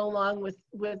that went along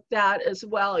with that as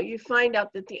well. You find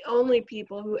out that the only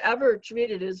people who ever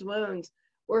treated his wounds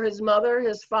were his mother,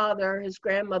 his father, his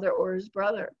grandmother, or his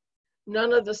brother.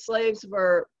 None of the slaves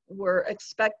were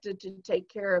expected to take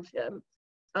care of him.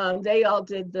 They all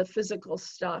did the physical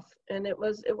stuff, and it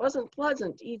wasn't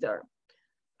pleasant either.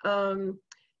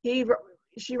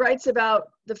 She writes about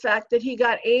the fact that he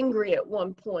got angry at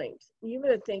one point. You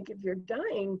would think if you're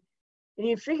dying and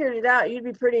you figured it out, you'd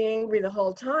be pretty angry the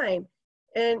whole time.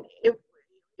 And it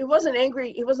wasn't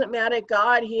angry. He wasn't mad at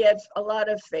God. He had a lot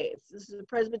of faith. This is a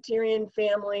Presbyterian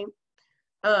family.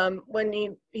 When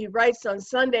he writes on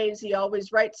Sundays, he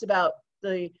always writes about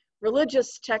the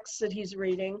religious texts that he's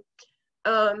reading.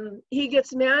 He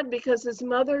gets mad because his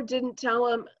mother didn't tell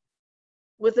him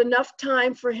with enough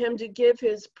time for him to give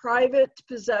his private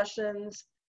possessions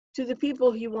to the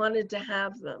people he wanted to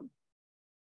have them,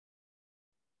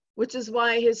 which is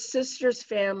why his sister's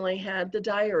family had the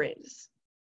diaries.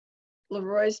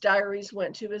 LeRoy's diaries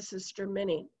went to his sister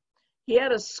Minnie. He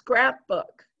had a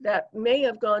scrapbook that may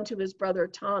have gone to his brother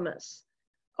Thomas,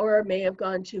 or may have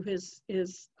gone to his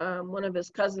one of his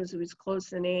cousins who was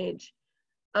close in age.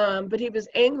 But he was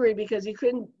angry because he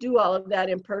couldn't do all of that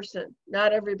in person.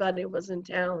 Not everybody was in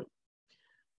town.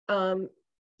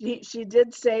 She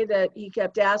did say that he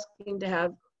kept asking to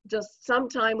have just some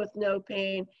time with no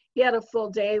pain. He had a full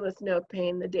day with no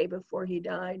pain the day before he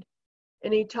died.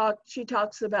 And she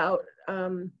talks about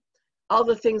all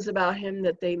the things about him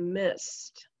that they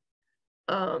missed.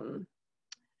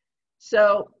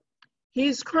 So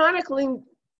he's chronicling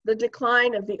the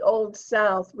decline of the Old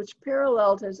South, which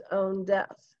paralleled his own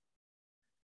death.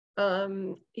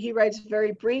 He writes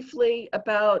very briefly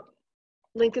about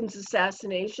Lincoln's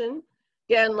assassination.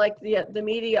 Again, like the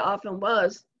media often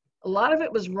was, a lot of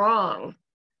it was wrong.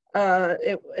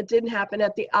 It didn't happen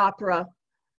at the opera.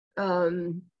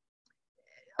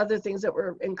 Other things that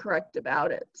were incorrect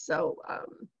about it. So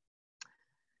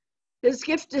his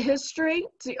gift to history,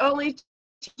 it's the only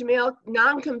male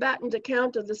non-combatant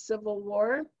account of the Civil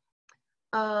War.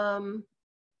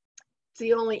 It's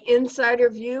the only insider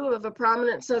view of a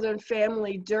prominent Southern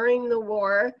family during the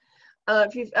war.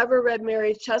 If you've ever read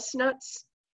Mary Chestnut's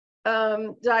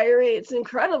diary, it's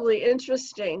incredibly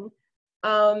interesting.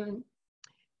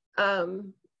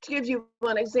 To give you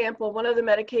one example, one of the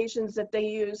medications that they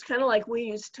use, kind of like we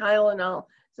use Tylenol,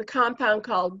 it's a compound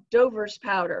called Dover's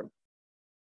powder.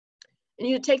 And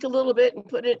you take a little bit and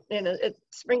put it in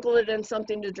sprinkle it in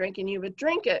something to drink, and you would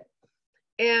drink it.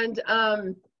 And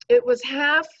it was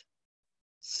half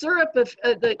syrup of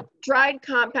the dried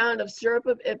compound of syrup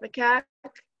of ipecac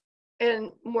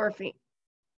and morphine.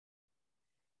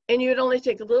 And you would only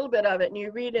take a little bit of it. And you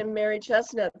read in Mary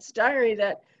Chestnut's diary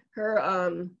that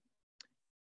her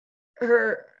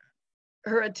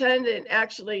attendant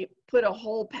actually put a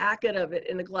whole packet of it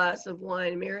in a glass of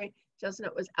wine. Mary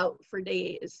Chestnut was out for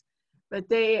days, but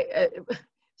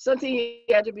something you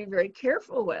had to be very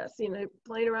careful with,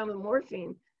 playing around with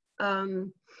morphine.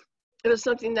 It was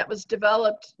something that was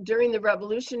developed during the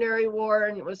Revolutionary War,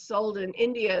 and it was sold in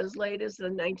India as late as the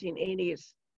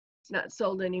 1980s. It's not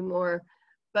sold anymore,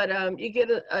 but you get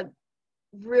a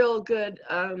real good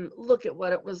look at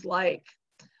what it was like.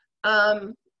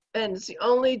 And it's the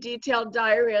only detailed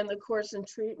diary on the course and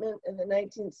treatment in the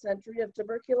 19th century of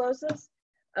tuberculosis.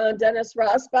 Dennis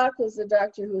Rosbach was the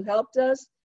doctor who helped us,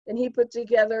 and he put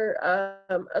together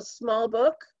a smaller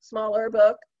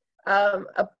book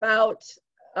about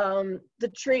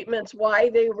the treatments, why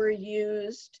they were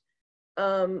used,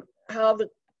 how the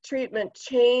treatment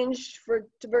changed for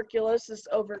tuberculosis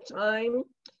over time.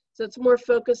 So it's more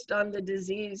focused on the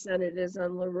disease than it is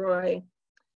on LeRoy.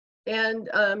 And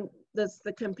that's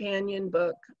the companion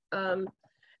book.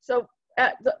 So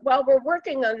while we're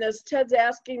working on this, Ted's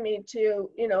asking me to,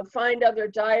 find other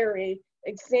diary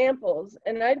examples.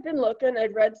 And I'd been looking,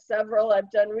 I'd read several, I've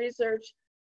done research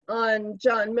on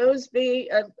John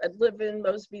Mosby. I live in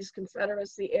Mosby's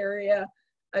Confederacy area.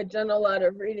 I've done a lot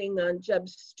of reading on Jeb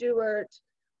Stuart.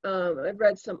 I've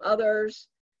read some others.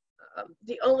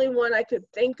 The only one I could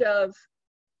think of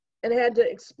and had to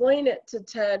explain it to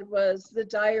Ted was the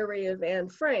diary of Anne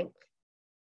Frank.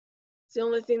 It's the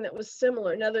only thing that was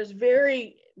similar. Now they're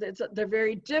very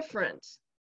different,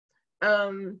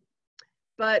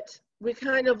 but we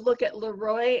kind of look at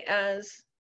LeRoy as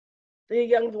the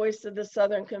young voice of the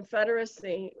Southern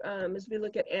Confederacy, as we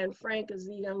look at Anne Frank as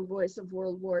the young voice of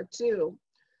World War II.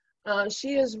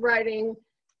 She is writing,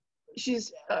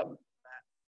 she's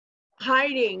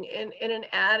hiding in an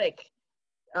attic,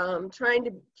 trying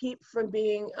to keep from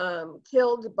being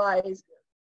killed by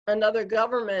another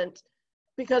government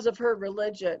because of her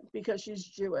religion, because she's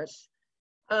Jewish.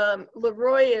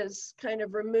 LeRoy is kind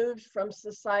of removed from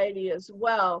society as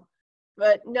well,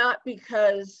 but not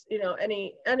because,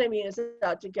 any enemy is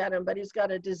out to get him, but he's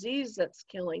got a disease that's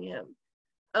killing him.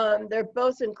 They're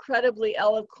both incredibly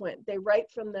eloquent. They write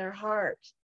from their heart.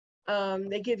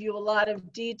 They give you a lot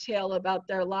of detail about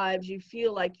their lives. You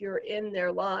feel like you're in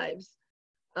their lives.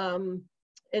 And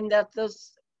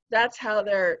that's how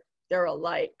they're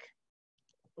alike.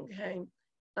 Okay.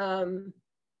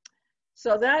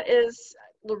 So that is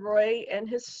LeRoy and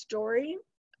his story.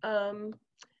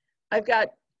 I've got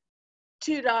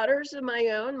 2 daughters of my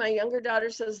own. My younger daughter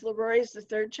says LeRoy is the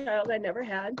 3rd child I never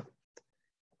had.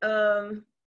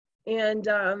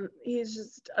 He's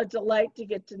just a delight to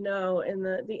get to know. And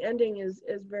the ending is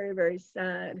very, very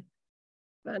sad.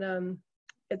 But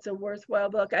it's a worthwhile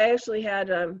book. I actually had,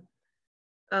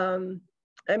 I'm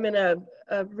in a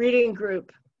reading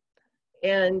group,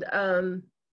 and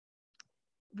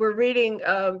we're reading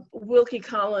Wilkie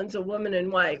Collins' A Woman in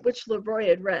White, which LeRoy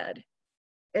had read.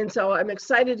 And so I'm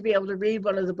excited to be able to read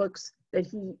one of the books that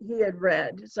he had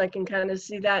read, so I can kind of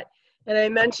see that. And I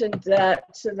mentioned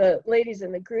that to the ladies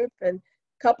in the group, and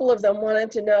a couple of them wanted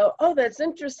to know, oh, that's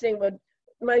interesting, but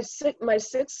my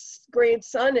 6th grade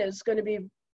son is going to be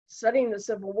studying the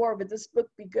Civil War. Would this book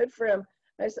be good for him?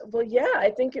 I said, well, yeah,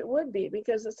 I think it would be,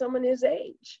 because of someone his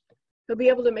age he'll be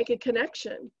able to make a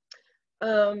connection.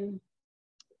 A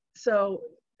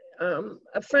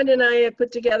friend and I have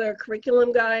put together a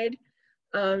curriculum guide.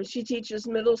 She teaches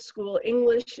middle school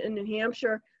English in New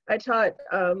Hampshire. I taught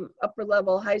upper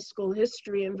level high school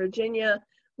history in Virginia.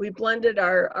 We blended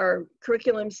our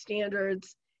curriculum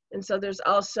standards. And so there's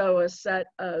also a set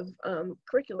of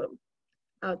curriculum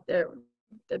out there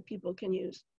that people can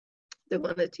use that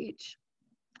want to teach.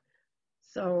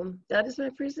 So that is my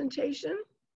presentation.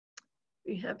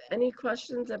 If you have any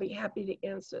questions, I'd be happy to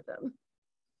answer them.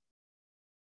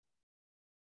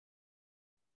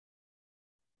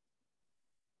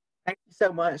 Thank you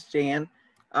so much, Jan.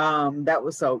 That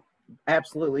was so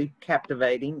absolutely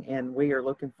captivating, and we are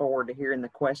looking forward to hearing the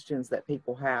questions that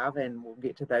people have, and we'll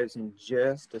get to those in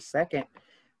just a second.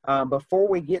 Before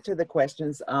we get to the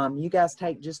questions, you guys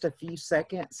take just a few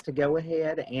seconds to go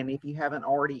ahead, and if you haven't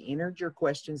already entered your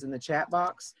questions in the chat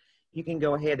box, you can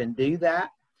go ahead and do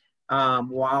that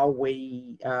while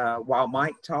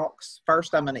Mike talks.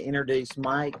 First, I'm going to introduce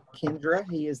Mike Kendra.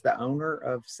 He is the owner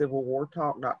of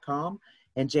CivilWarTalk.com.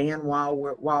 And Jan,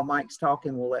 while Mike's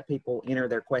talking, we'll let people enter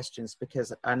their questions,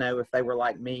 because I know if they were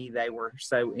like me, they were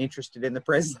so interested in the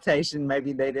presentation,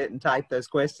 maybe they didn't type those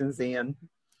questions in.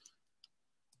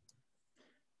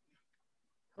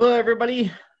 Hello,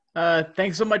 everybody.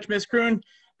 Thanks so much, Ms. Croon.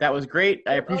 That was great.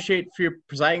 I appreciate for your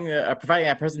providing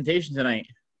that presentation tonight.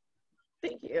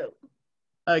 Thank you.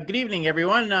 Good evening,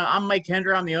 everyone. I'm Mike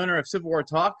Kendra. I'm the owner of Civil War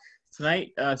Talk.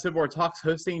 Tonight, Civil War Talk's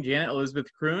hosting Janet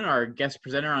Elizabeth Croon, our guest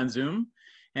presenter on Zoom.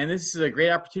 And this is a great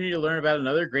opportunity to learn about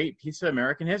another great piece of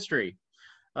American history.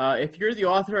 If you're the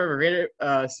author of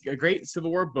a great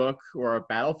Civil War book, or a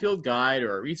battlefield guide,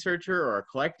 or a researcher, or a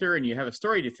collector, and you have a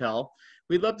story to tell,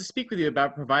 we'd love to speak with you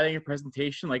about providing a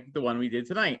presentation like the one we did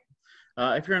tonight.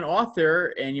 If you're an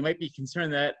author and you might be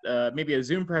concerned that maybe a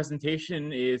Zoom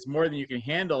presentation is more than you can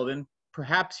handle, then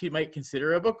perhaps you might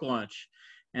consider a book launch.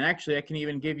 And actually, I can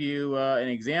even give you an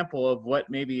example of what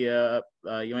maybe you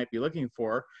might be looking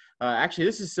for. Actually,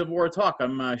 this is Civil War Talk.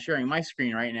 I'm sharing my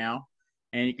screen right now.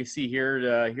 And you can see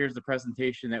here, here's the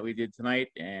presentation that we did tonight,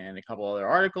 and a couple other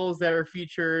articles that are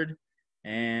featured.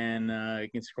 And you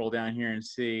can scroll down here and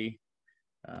see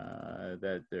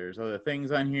that there's other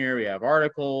things on here. We have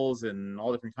articles and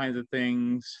all different kinds of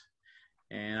things.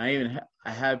 And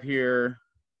I have here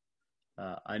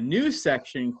a new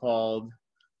section called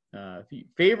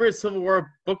favorite Civil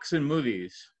War books and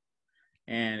movies.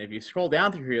 And if you scroll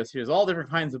down through here, you'll see there's all different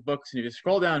kinds of books. And if you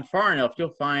scroll down far enough, you'll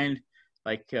find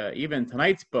like even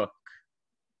tonight's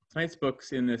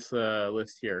books in this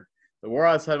list here. The War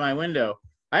Outside My Window.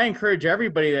 I encourage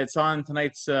everybody that's on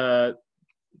tonight's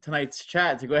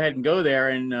chat to go ahead and go there.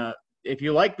 And if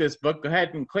you like this book, go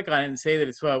ahead and click on it and say that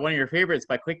it's one of your favorites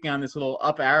by clicking on this little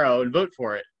up arrow and vote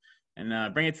for it.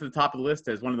 And bring it to the top of the list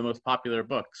as one of the most popular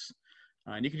books.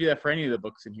 And you can do that for any of the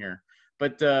books in here.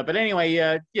 But anyway,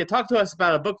 yeah, talk to us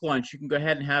about a book launch. You can go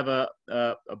ahead and have a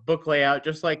book layout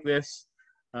just like this,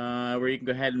 where you can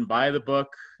go ahead and buy the book,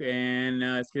 and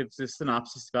it gives a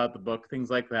synopsis about the book,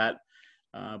 things like that.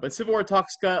 But Civil War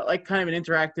Talk's got like kind of an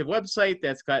interactive website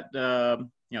that's got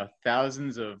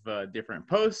thousands of different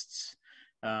posts,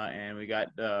 and we got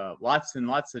lots and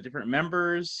lots of different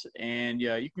members. And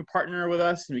you can partner with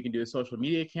us, and we can do a social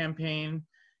media campaign.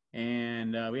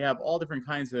 And we have all different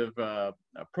kinds of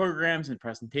programs and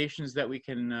presentations that we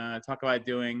can talk about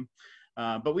doing.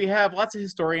 But we have lots of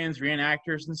historians,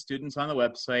 reenactors, and students on the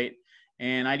website.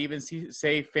 And I'd even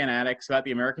say fanatics about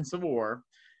the American Civil War.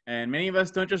 And many of us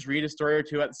don't just read a story or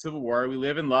two about the Civil War. We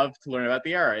live and love to learn about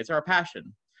the era. It's our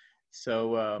passion.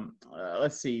 So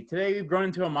let's see. Today we've grown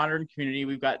into a modern community.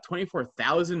 We've got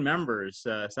 24,000 members.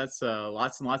 So that's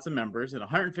lots and lots of members, and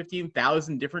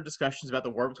 115,000 different discussions about the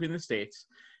war between the states.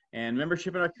 And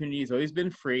membership in our community has always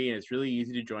been free, and it's really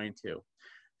easy to join too.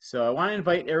 So I want to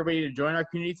invite everybody to join our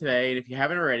community today. And if you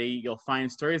haven't already, you'll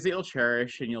find stories that you'll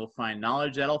cherish, and you'll find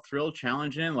knowledge that'll thrill,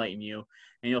 challenge, and enlighten you.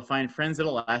 And you'll find friends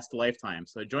that'll last a lifetime.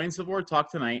 So join Civil War Talk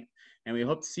tonight, and we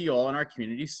hope to see you all in our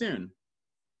community soon.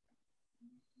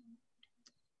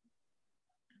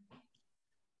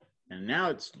 And now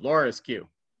it's Laura's cue.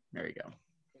 There you go.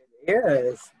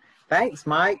 Yes. Thanks,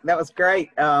 Mike. That was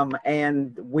great.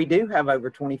 And we do have over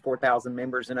 24,000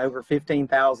 members and over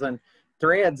 15,000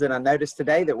 threads. And I noticed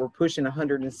today that we're pushing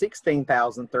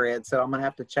 116,000 threads. So I'm going to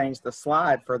have to change the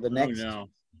slide for the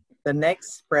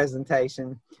next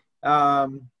presentation.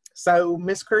 So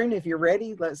Ms. Croon, if you're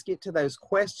ready, let's get to those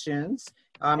questions.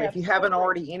 If you haven't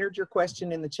already entered your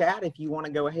question in the chat, if you want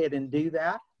to go ahead and do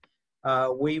that,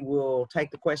 we will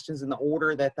take the questions in the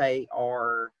order that they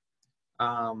are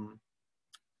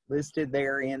listed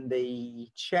there in the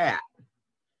chat.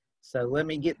 So let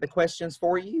me get the questions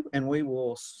for you and we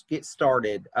will get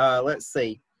started. Let's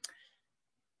see.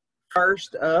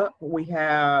 First up, we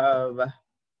have,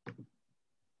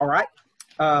 all right,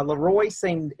 LeRoy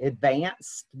seemed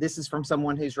advanced. This is from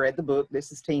someone who's read the book.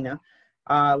 This is Tina.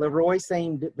 LeRoy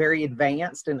seemed very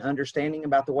advanced in understanding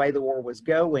about the way the war was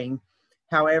going.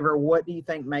 However, what do you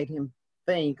think made him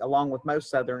think, along with most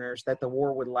Southerners, that the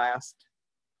war would last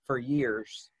for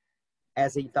years,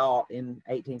 as he thought in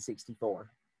 1864?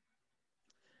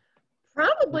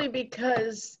 Probably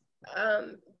because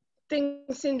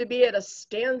things seem to be at a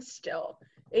standstill.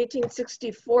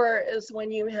 1864 is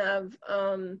when you have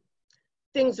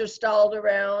things are stalled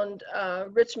around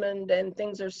Richmond, and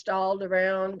things are stalled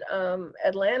around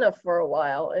Atlanta for a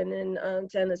while, and in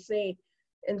Tennessee.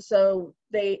 And so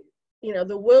they, you know,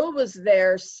 the will was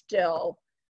there still.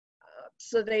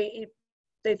 So they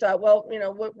thought, well, you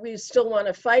know, we still want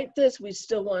to fight this. We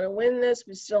still want to win this.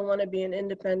 We still want to be an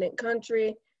independent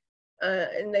country.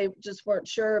 And they just weren't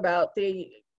sure about the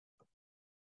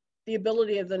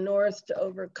ability of the North to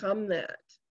overcome that.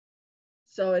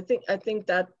 So I think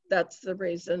that's the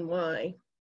reason why.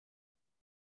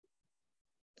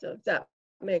 So if that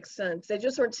makes sense. They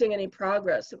just weren't seeing any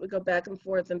progress. It would go back and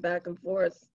forth and back and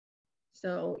forth.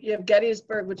 So you have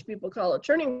Gettysburg, which people call a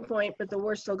turning point, but the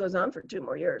war still goes on for 2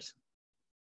 more years.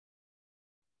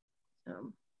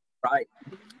 Right.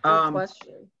 Good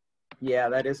question. Yeah,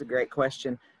 that is a great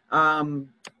question.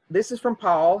 This is from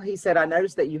Paul. He said, I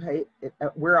noticed that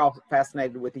we're all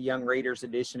fascinated with the Young Readers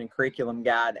Edition and Curriculum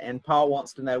Guide, and Paul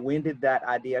wants to know, when did that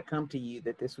idea come to you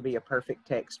that this would be a perfect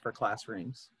text for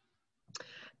classrooms?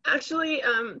 Actually,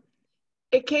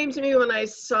 it came to me when I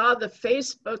saw the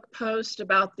Facebook post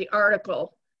about the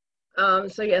article.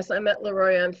 So yes, I met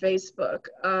LeRoy on Facebook.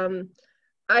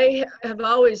 I have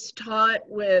always taught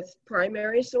with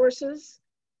primary sources,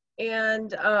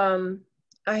 and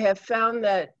I have found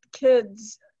that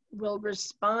kids will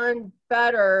respond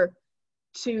better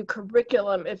to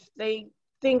curriculum if they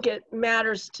think it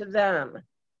matters to them,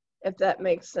 if that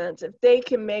makes sense, if they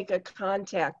can make a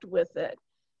contact with it.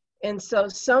 And so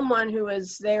someone who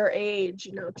is their age,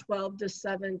 you know, 12 to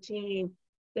 17,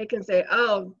 they can say,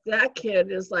 oh, that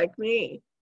kid is like me.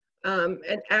 And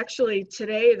actually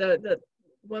today, the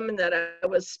woman that I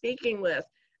was speaking with,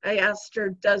 I asked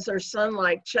her, does her son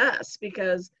like chess?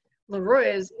 Because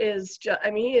LeRoy is just,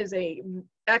 I mean, he is a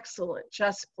excellent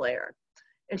chess player.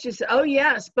 And she said, oh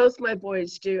yes, both my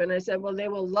boys do. And I said, well, they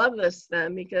will love this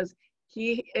then, because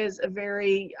he is a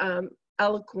very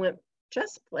eloquent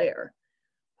chess player.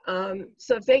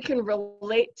 So if they can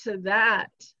relate to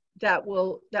that, that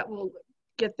will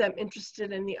get them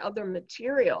interested in the other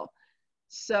material.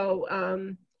 So,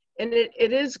 and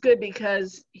it is good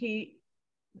because he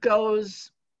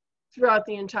goes throughout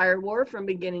the entire war from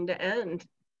beginning to end.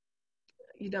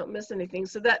 You don't miss anything.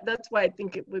 So that's why I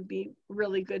think it would be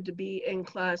really good to be in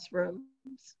classrooms.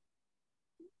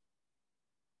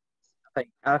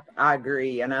 I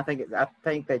agree, and I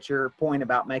think that your point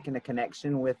about making a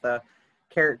connection with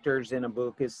characters in a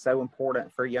book is so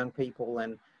important for young people,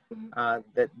 and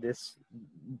that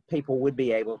people would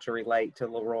be able to relate to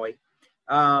LeRoy.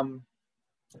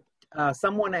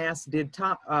 Someone asked, did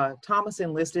Thomas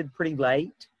enlisted pretty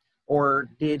late? Or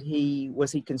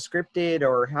was he conscripted,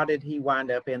 or how did he wind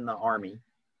up in the Army?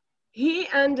 He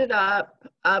ended up,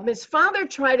 his father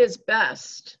tried his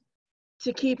best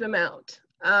to keep him out.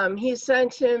 He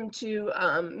sent him to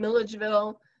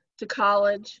Milledgeville, to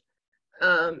college.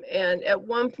 And at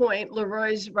one point,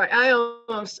 LeRoy's right, I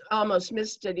almost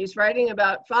missed it. He's writing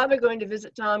about father going to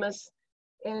visit Thomas,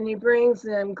 and he brings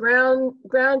them ground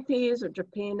peas, which are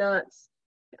peanuts,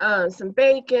 some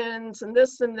bacon, some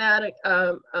this and that,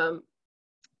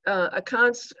 a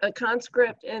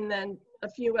conscript, and then a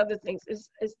few other things.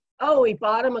 Oh, he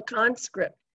bought him a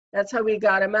conscript. That's how we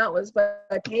got him out, was by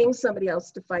paying somebody else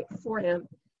to fight for him.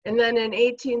 And then in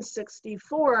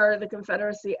 1864, the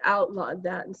Confederacy outlawed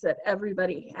that and said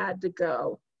everybody had to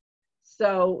go.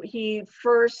 So he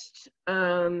first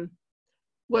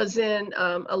was in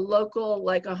a local,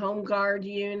 like a home guard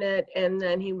unit, and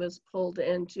then he was pulled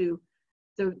into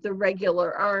the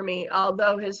regular army,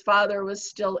 although his father was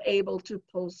still able to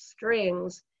pull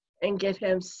strings and get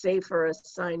him safer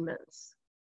assignments.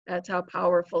 That's how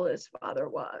powerful his father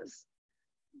was.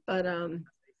 But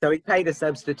so he paid a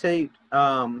substitute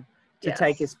to yes.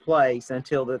 take his place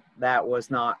until that was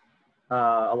not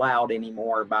allowed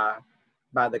anymore by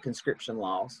the conscription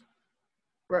laws.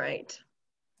 Right.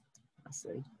 I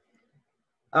see.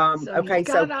 So okay, he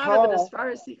so got out Paul, of it as far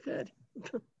as he could.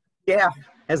 yeah,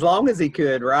 as long as he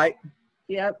could, right?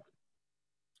 Yep.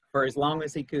 For as long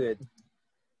as he could.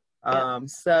 Yep.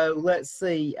 So let's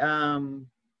see.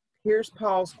 Here's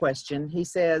Paul's question. He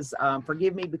says,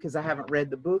 forgive me because I haven't read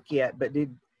the book yet, but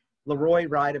did LeRoy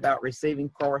write about receiving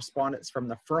correspondence from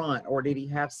the front, or did he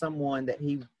have someone that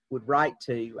he would write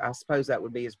to? I suppose that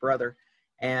would be his brother.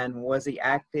 And was he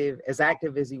active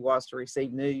as he was to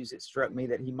receive news? It struck me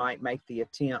that he might make the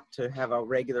attempt to have a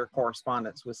regular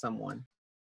correspondence with someone.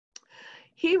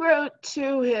 He wrote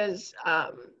to his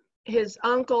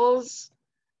uncles,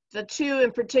 the two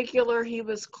in particular he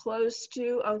was close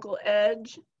to, Uncle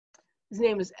Edge. His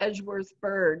name was Edgeworth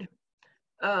Bird.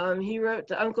 He wrote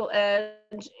to Uncle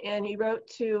Edge, and he wrote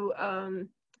to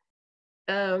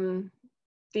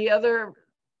the other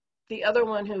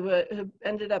one who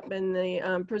ended up in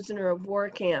the prisoner of war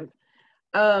camp.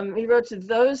 He wrote to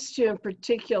those two in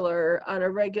particular on a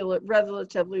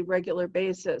relatively regular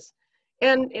basis.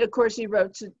 And of course, he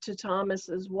wrote to Thomas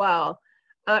as well.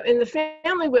 And the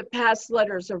family would pass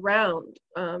letters around.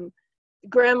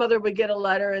 Grandmother would get a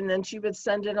letter and then she would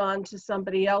send it on to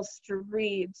somebody else to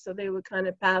read. So they would kind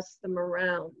of pass them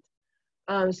around.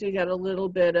 So you got a little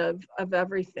bit of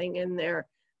everything in there.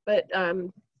 But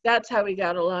that's how we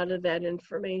got a lot of that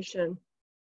information.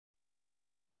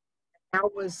 How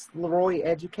was LeRoy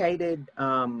educated?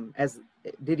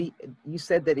 You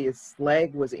said that his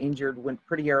leg was injured when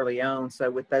pretty early on.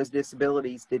 So with those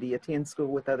disabilities, did he attend school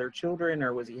with other children,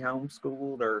 or was he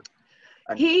homeschooled, or?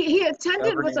 He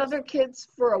attended with other kids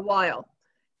for a while.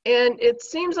 And it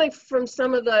seems like from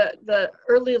some of the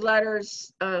early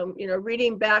letters,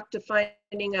 reading back to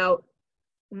finding out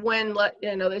when,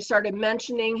 they started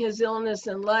mentioning his illness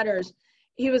in letters,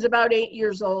 he was about 8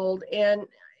 years old, and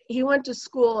he went to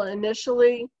school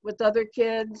initially with other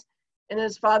kids. And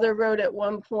his father wrote at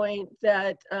one point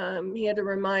that he had to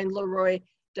remind LeRoy,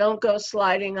 don't go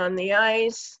sliding on the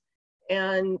ice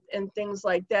and things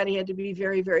like that. He had to be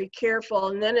very, very careful.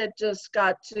 And then it just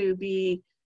got to be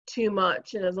too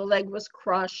much. The leg was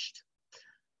crushed.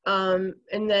 And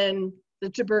then the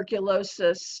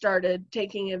tuberculosis started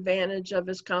taking advantage of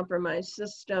his compromised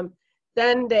system.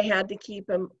 Then they had to keep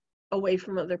him away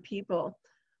from other people.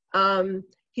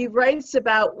 He writes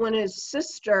about when his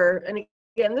sister, and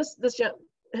again,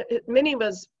 Minnie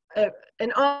was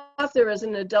an author as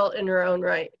an adult in her own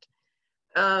right.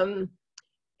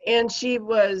 And she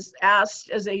was asked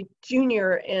as a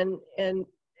junior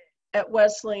at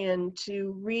Wesleyan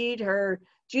to read her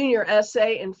junior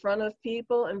essay in front of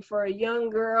people. And for a young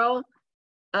girl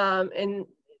in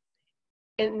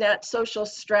that social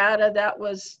strata, that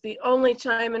was the only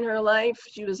time in her life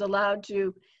she was allowed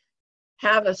to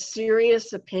have a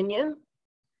serious opinion.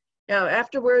 Now,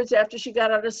 afterwards, after she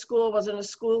got out of school, wasn't a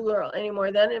schoolgirl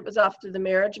anymore. Then it was off to the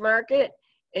marriage market,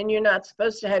 and you're not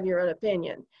supposed to have your own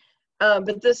opinion.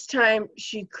 But this time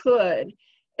she could.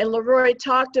 And LeRoy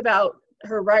talked about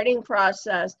her writing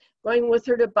process, going with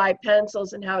her to buy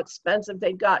pencils and how expensive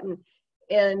they'd gotten.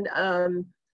 And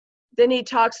then he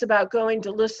talks about going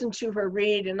to listen to her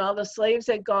read, and all the slaves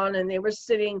had gone and they were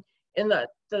sitting in the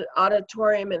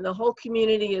auditorium and the whole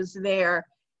community is there.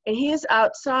 And he is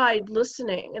outside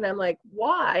listening. And I'm like,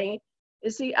 why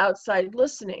is he outside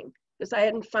listening? Because I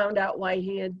hadn't found out why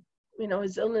he had,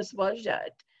 his illness was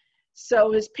yet.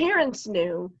 So his parents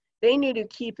knew. They knew to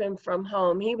keep him from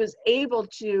home. He was able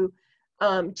to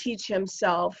teach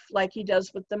himself like he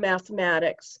does with the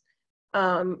mathematics,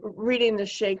 reading the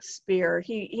Shakespeare.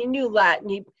 He knew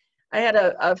Latin. I had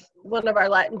one of our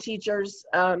Latin teachers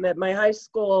at my high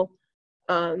school.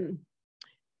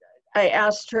 I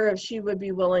asked her if she would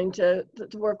be willing to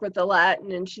work with the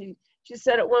Latin, and she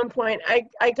said at one point,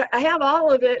 I have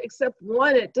all of it except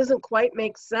one. It doesn't quite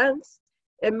make sense.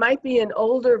 It might be an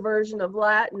older version of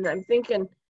Latin. I'm thinking,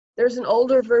 there's an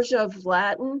older version of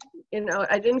Latin?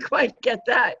 I didn't quite get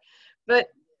that. But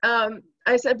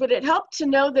I said, but it helped to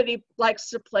know that he likes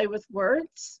to play with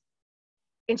words.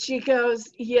 And she goes,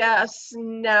 yes,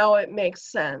 now it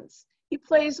makes sense. He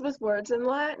plays with words in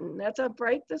Latin. That's how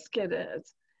bright this kid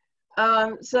is.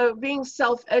 So being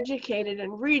self-educated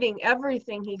and reading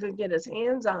everything he could get his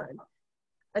hands on,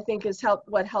 I think is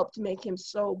what helped make him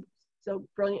so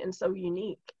brilliant and so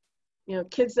unique.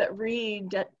 Kids that read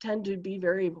tend to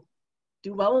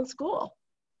do well in school.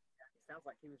 It sounds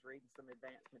like he was reading some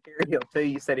advanced material too.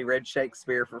 You said he read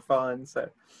Shakespeare for fun, so.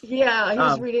 Yeah, he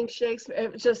was reading Shakespeare.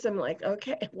 It was just, I'm like,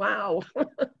 okay, wow.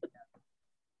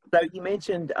 So you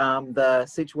mentioned the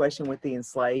situation with the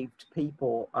enslaved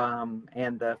people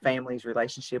and the family's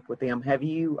relationship with them. Have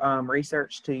you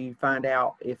researched to find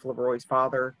out if LeRoy's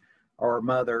father or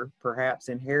mother perhaps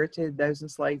inherited those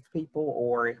enslaved people,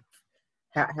 or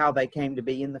how they came to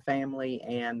be in the family?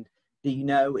 And do you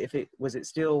know if it was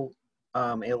still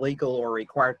illegal or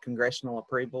required congressional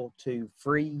approval to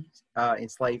free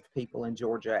enslaved people in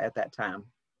Georgia at that time?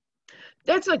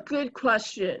 That's a good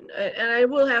question, and I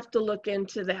will have to look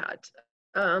into that.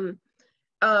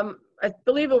 I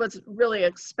believe it was really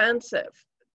expensive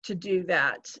to do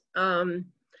that.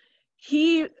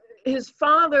 His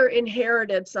father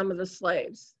inherited some of the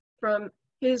slaves from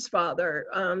his father.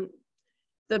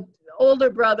 The older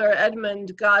brother,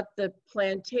 Edmund, got the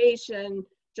plantation.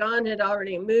 John had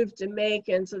already moved to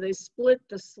Macon, so they split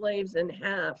the slaves in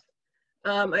half.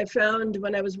 I found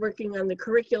when I was working on the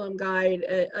curriculum guide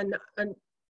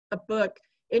a book,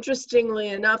 interestingly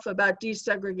enough, about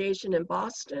desegregation in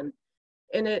Boston.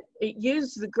 And it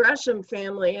used the Gresham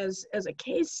family as a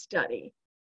case study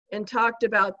and talked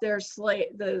about the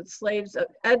slaves that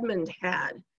Edmund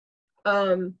had.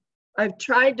 I've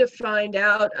tried to find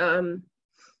out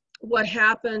what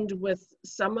happened with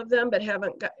some of them, but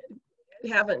haven't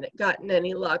gotten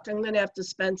any luck. I'm going to have to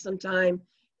spend some time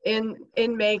in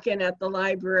Macon at the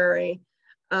library.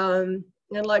 And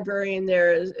librarian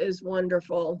there is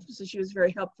wonderful. So she was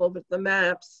very helpful with the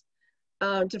maps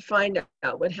to find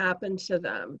out what happened to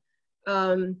them.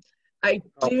 I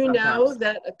do know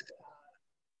that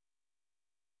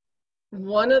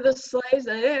one of the slaves,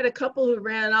 and they had a couple who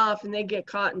ran off and they get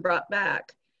caught and brought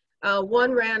back.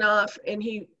 One ran off and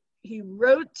he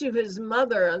wrote to his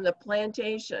mother on the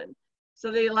plantation.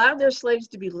 So they allowed their slaves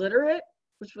to be literate,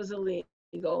 which was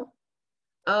illegal,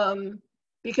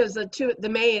 because the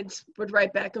maids would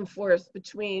write back and forth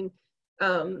between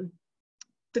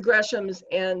the Greshams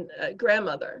and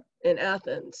grandmother in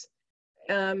Athens.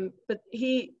 But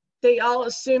they all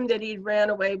assumed that he ran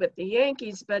away with the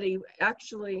Yankees, but he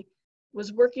actually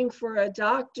was working for a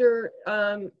doctor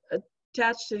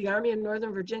attached to the Army of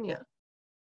Northern Virginia.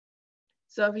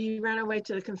 So he ran away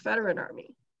to the Confederate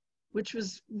Army, which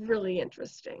was really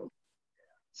interesting.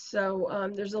 So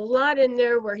there's a lot in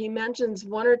there where he mentions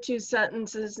one or two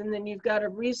sentences, and then you've got to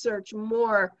research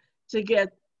more to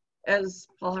get, as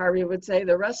Paul Harvey would say,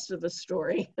 the rest of the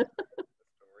story.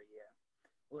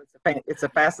 Well, it's a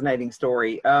fascinating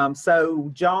story. So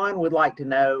John would like to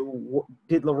know,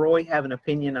 did LeRoy have an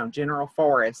opinion on General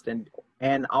Forrest,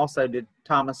 and also did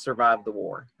Thomas survive the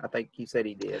war? I think you said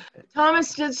he did.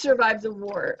 Thomas did survive the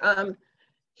war.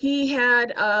 He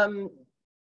had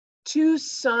 2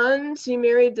 sons. He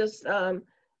married this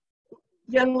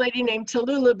young lady named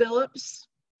Tallulah Billups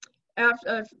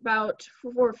about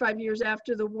 4 or 5 years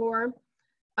after the war.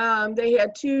 They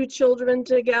had 2 children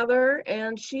together,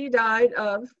 and she died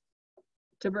of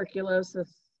tuberculosis.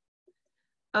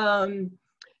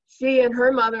 She and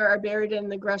her mother are buried in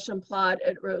the Gresham plot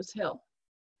at Rose Hill.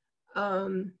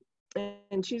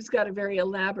 And she's got a very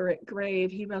elaborate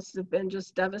grave. He must have been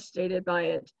just devastated by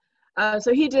it.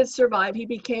 So he did survive. He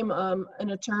became an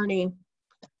attorney.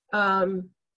 I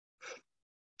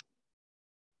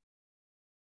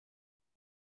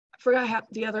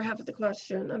forgot the other half of the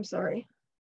question. I'm sorry.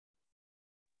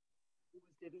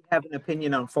 Did he have an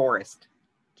opinion on Forrest,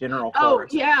 General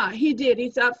Forrest? Oh, yeah, he did. He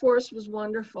thought Forrest was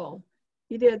wonderful.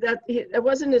 He did. It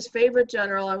wasn't his favorite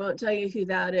general. I won't tell you who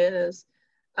that is.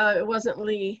 It wasn't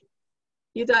Lee.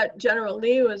 He thought General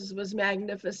Lee was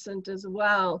magnificent as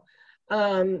well.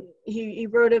 He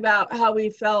wrote about how he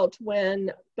felt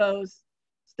when both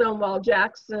Stonewall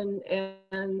Jackson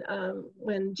and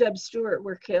when Jeb Stuart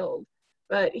were killed.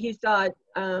 But he thought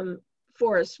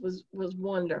Forrest was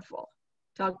wonderful.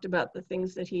 Talked about the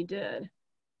things that he did.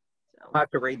 So. I'll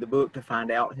have to read the book to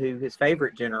find out who his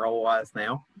favorite general was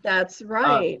now. That's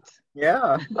right.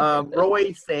 Yeah.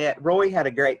 Roy had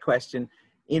a great question.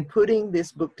 In putting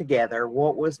this book together,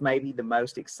 what was maybe the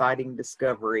most exciting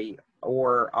discovery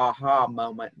or aha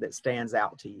moment that stands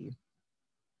out to you?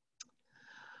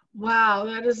 Wow,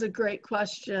 that is a great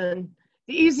question.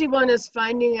 The easy one is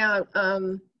finding out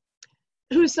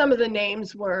who some of the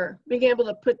names were, being able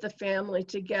to put the family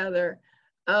together.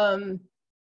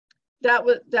 That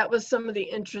was some of the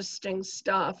interesting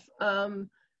stuff.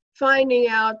 Finding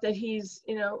out that he's,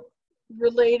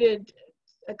 related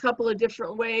a couple of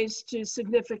different ways to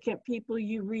significant people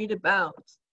you read about.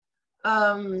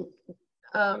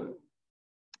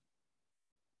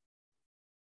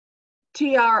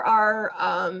 TRR,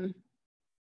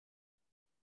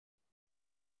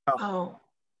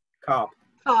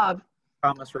 Cobb.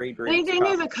 Thomas Reed. They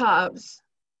knew the Cobbs.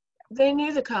 They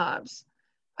knew the Cobbs.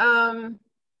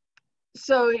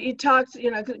 So he talked,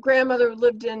 grandmother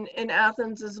lived in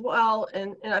Athens as well,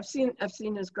 and I've seen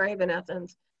his grave in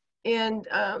Athens, and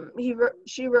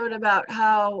she wrote about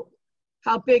how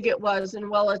big it was and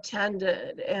well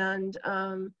attended, and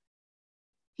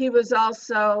he was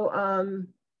also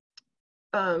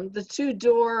the 2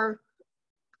 Dorr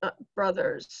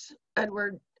brothers.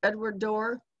 Edward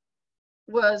Dorr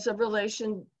was a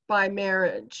relation by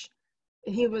marriage,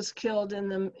 He was killed in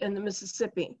the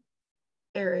Mississippi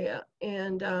area,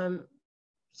 and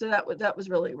so that was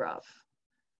really rough,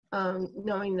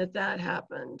 knowing that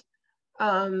happened.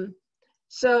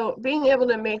 So being able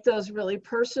to make those really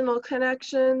personal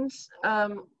connections,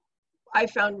 I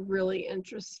found really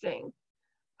interesting.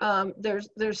 There's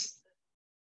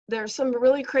some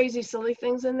really crazy, silly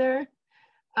things in there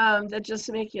that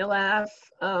just make you laugh.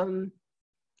 Some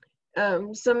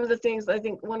of the things, I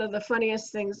think one of the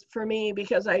funniest things for me,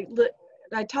 because I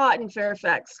taught in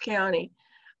Fairfax County,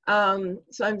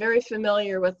 so I'm very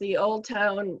familiar with the old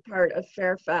town part of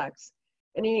Fairfax.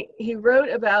 And he wrote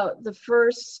about the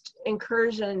first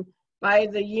incursion by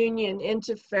the Union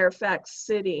into Fairfax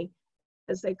City,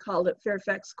 as they called it,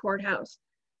 Fairfax Courthouse.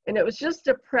 And it was just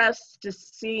depressed to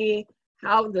see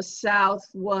how the South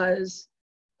was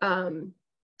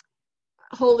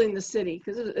holding the city,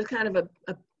 because it was kind of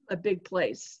a big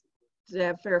place to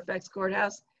have Fairfax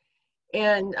Courthouse.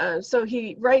 And so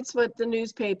he writes what the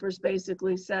newspapers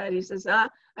basically said. He says, I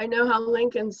know how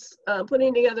Lincoln's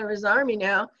putting together his army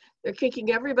now. They're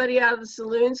kicking everybody out of the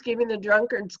saloons, giving the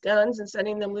drunkards guns, and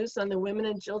setting them loose on the women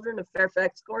and children of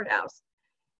Fairfax Courthouse.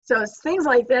 So it's things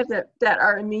like that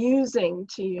are amusing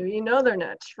to you. You know they're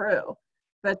not true,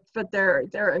 but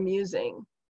they're amusing.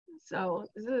 So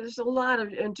there's a lot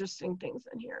of interesting things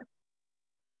in here.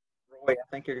 Roy, I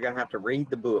think you're going to have to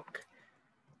read the book.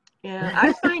 Yeah,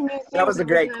 I find new things. That was a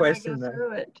every great time question, I go though.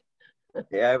 through it.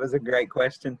 Yeah, it was a great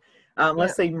question.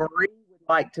 Let's see, Marie would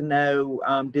like to know,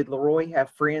 did LeRoy have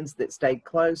friends that stayed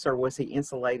close, or was he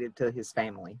insulated to his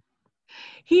family?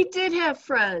 He did have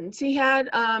friends. He had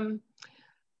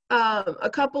a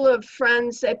couple of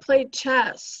friends. They played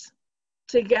chess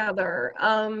together,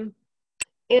 and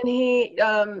he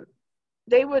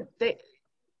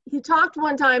talked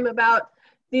one time about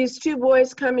these two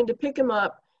boys coming to pick him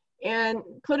up and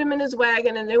put him in his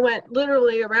wagon, and they went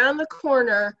literally around the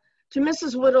corner to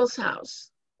Mrs. Whittle's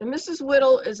house. And Mrs.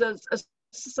 Whittle is a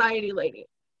society lady,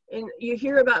 and you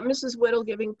hear about Mrs. Whittle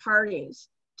giving parties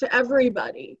to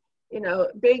everybody, you know,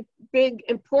 big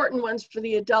important ones for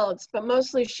the adults, but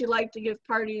mostly she liked to give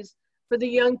parties for the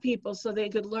young people so they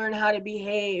could learn how to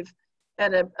behave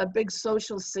at a big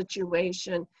social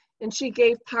situation. And she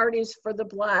gave parties for the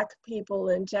Black people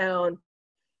in town,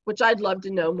 which I'd love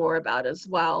to know more about as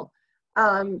well.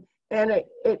 And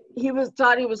he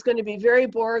thought he was going to be very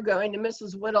bored going to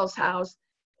Mrs. Whittle's house,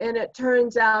 and it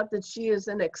turns out that she is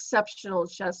an exceptional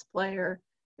chess player,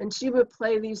 and she would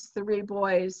play these three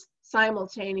boys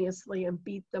simultaneously and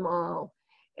beat them all.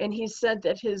 And he said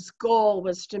that his goal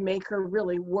was to make her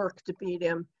really work to beat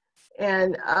him.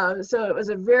 And so it was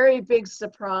a very big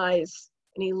surprise,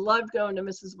 and he loved going to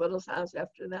Mrs. Whittle's house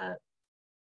after that.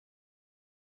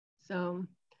 So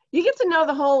you get to know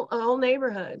the whole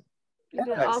neighborhood.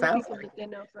 Yeah, All the sounds people like that they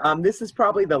know from. this is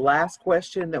probably the last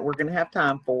question that we're going to have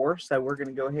time for, so we're going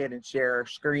to go ahead and share our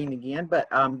screen again. But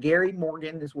Gary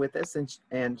Morgan is with us,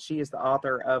 and she is the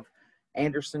author of the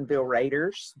Andersonville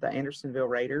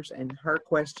Raiders, and her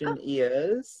question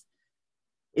is,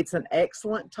 it's an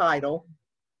excellent title.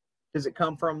 Does it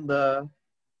come from the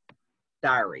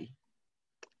diary?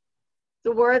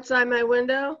 The War Outside My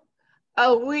Window?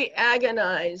 Oh, we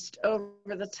agonized over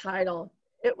the title.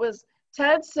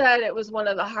 Ted said it was one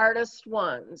of the hardest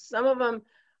ones. Some of them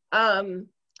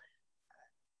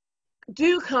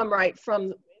do come right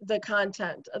from the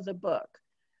content of the book,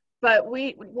 but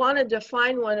we wanted to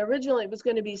find one. Originally, it was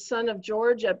going to be Son of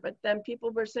Georgia, but then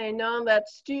people were saying, no,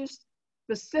 that's too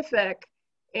specific,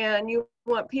 and you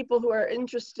want people who are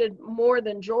interested more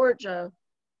than Georgia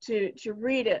to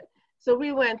read it. So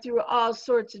we went through all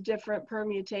sorts of different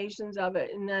permutations of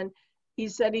it, and then he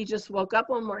said he just woke up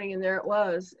one morning and there it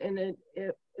was, and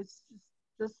it's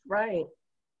just right.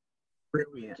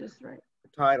 Brilliant. Just right. The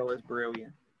title is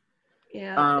brilliant.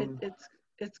 Yeah,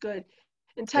 it's good.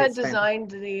 And Ted designed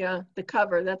the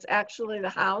cover. That's actually the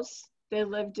house they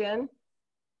lived in,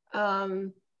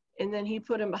 and then he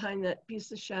put him behind that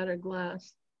piece of shattered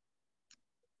glass.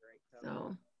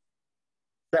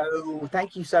 So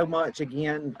thank you so much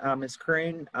again, Ms.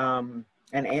 Croon,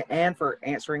 and for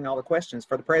answering all the questions,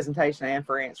 for the presentation and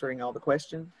for answering all the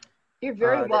questions. You're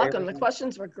very welcome. The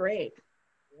questions were great.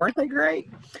 Weren't they great?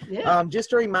 Yeah.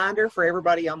 Just a reminder for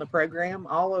everybody on the program,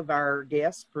 all of our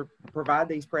guests provide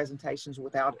these presentations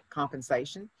without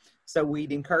compensation. So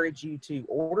we'd encourage you to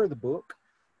order the book,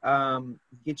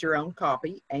 get your own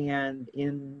copy. And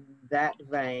in that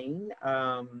vein,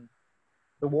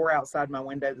 The War Outside My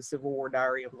Window, The Civil War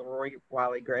Diary of LeRoy,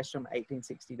 Wiley, Gresham,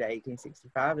 1860 to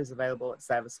 1865 is available at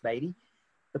Savas Beatty,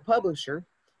 the publisher.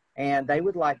 And they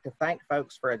would like to thank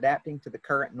folks for adapting to the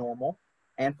current normal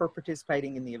and for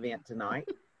participating in the event tonight.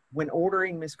 When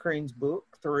ordering Ms. Croon's book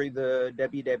through the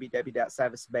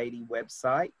www.savisbeatty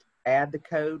website, add the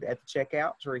code at the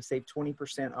checkout to receive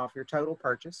 20% off your total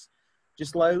purchase.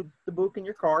 Just load the book in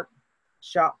your cart,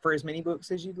 shop for as many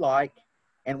books as you'd like,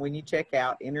 and when you check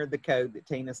out, enter the code that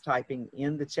Tina's typing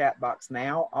in the chat box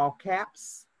now, all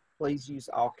caps. Please use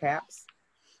all caps.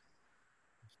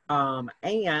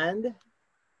 And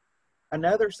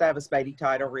another Savis Beatty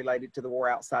title related to the war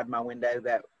outside my window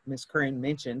that Ms. Croon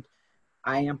mentioned,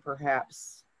 I Am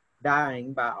Perhaps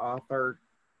Dying by author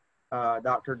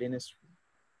Dr. Dennis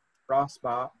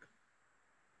Rossbach.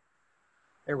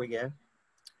 There we go.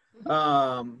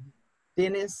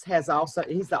 Dennis has also,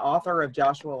 he's the author of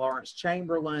Joshua Lawrence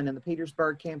Chamberlain and the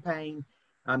Petersburg Campaign.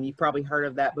 You've probably heard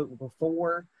of that book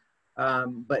before,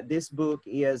 but this book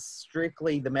is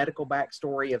strictly the medical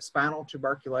backstory of spinal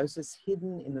tuberculosis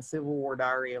hidden in the Civil War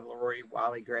diary of LeRoy,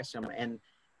 Wiley, Gresham, and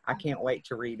I can't wait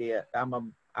to read it.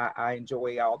 I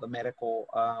enjoy all the medical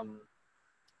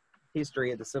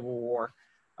history of the Civil War.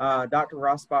 Dr.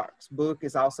 Rossbach's book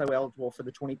is also eligible for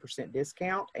the 20%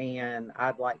 discount, and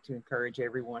I'd like to encourage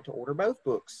everyone to order both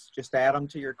books. Just add them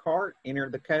to your cart, enter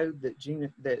the code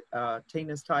that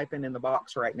Tina's typing in the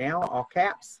box right now, all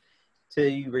caps,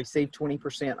 to receive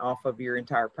 20% off of your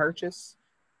entire purchase.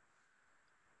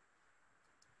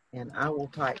 And I will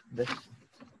type the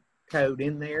code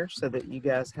in there so that you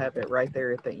guys have it right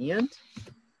there at the end.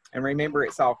 And remember,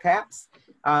 it's all caps.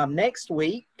 Next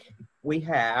week, we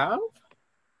have...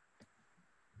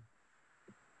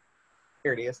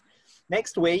 Here it is.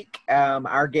 Next week,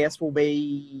 our guest will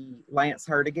be Lance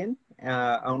Hertigan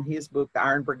on his book, The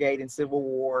Iron Brigade in Civil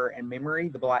War and Memory,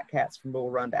 The Black Cats from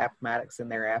Bull Run to Appomattox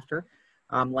and Thereafter.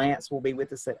 Lance will be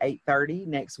with us at 8:30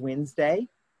 next Wednesday.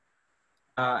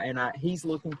 He's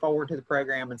looking forward to the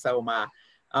program, and so am I.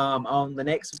 On the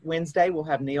next Wednesday, we'll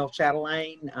have Neil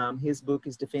Chatelaine. His book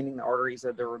is Defending the Arteries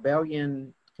of the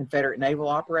Rebellion, Confederate Naval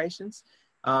Operations.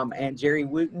 And Jerry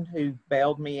Wooten, who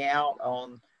bailed me out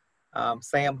on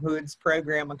Sam Hood's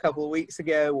program a couple of weeks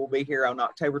ago, will be here on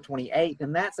October 28th,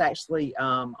 and that's actually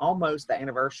almost the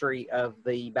anniversary of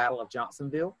the Battle of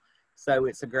Johnsonville. So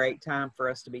it's a great time for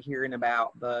us to be hearing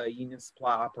about the Union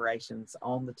supply operations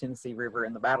on the Tennessee River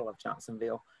in the Battle of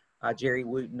Johnsonville. Jerry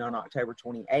Wooten on October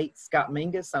 28th, Scott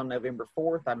Mingus on November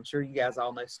 4th. I'm sure you guys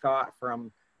all know Scott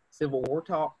from Civil War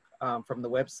Talk, from the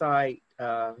website,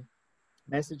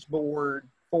 message board,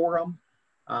 forum.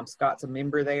 Scott's a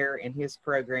member there, and his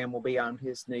program will be on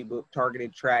his new book,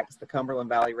 Targeted Tracks, the Cumberland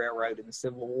Valley Railroad in the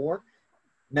Civil War.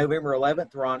 November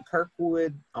 11th, Ron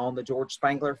Kirkwood on the George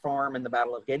Spangler Farm and the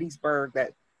Battle of Gettysburg.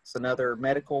 That's another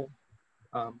medical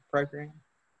program.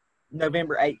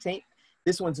 November 18th,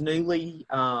 this one's newly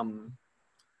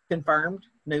confirmed,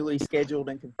 newly scheduled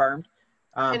and confirmed.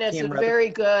 And it's very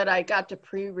good. I got to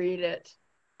pre-read it.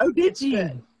 Oh, did you?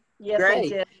 Good. Yes,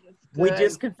 Great. I did. We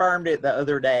just confirmed it the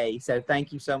other day, so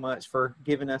thank you so much for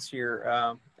giving us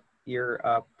your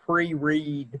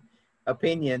pre-read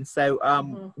opinion.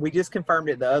 So we just confirmed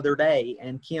it the other day,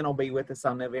 and Ken will be with us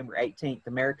on November 18th,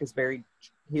 America's Buried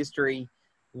History,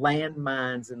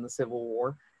 Landmines in the Civil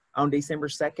War. On December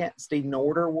 2nd, Stephen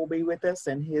Order will be with us,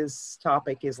 and his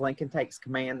topic is Lincoln Takes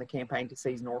Command, the Campaign to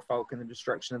Seize Norfolk and the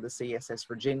Destruction of the CSS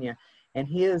Virginia. And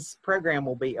his program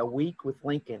will be A Week with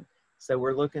Lincoln. So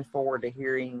we're looking forward to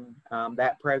hearing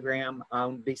that program.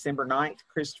 On December 9th,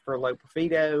 Christopher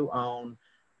Lopafido on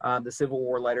the Civil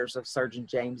War Letters of Surgeon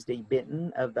James D.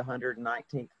 Benton of the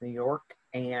 119th New York.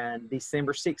 And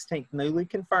December 16th, newly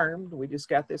confirmed. We just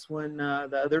got this one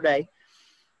the other day.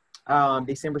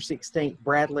 December 16th,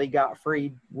 Bradley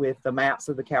Gottfried with the maps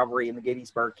of the cavalry in the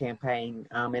Gettysburg campaign.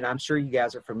 And I'm sure you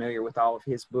guys are familiar with all of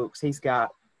his books. He's got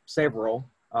several.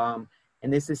 And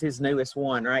this is his newest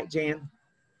one, right, Jan?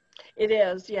 It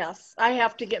is, yes. I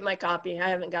have to get my copy. I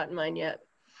haven't gotten mine yet.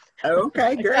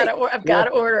 Okay, great. I've got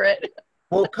to order it.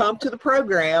 We'll come to the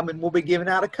program and we'll be giving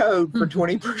out a code for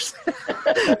 20%,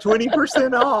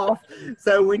 20% off.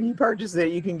 So when you purchase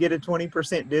it, you can get a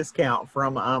 20% discount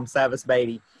from Savis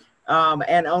Beatty.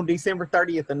 And on December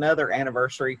 30th, another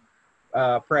anniversary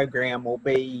program will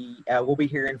be, we'll be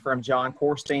hearing from John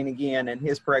Corstein again, and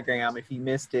his program, if you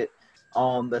missed it,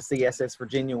 on the CSS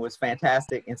Virginia was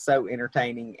fantastic and so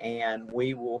entertaining, and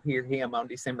we will hear him on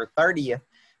December 30th,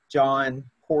 John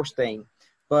Corstein.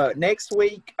 But next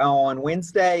week on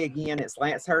Wednesday, again, it's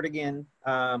Lance Hertigan,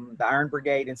 the Iron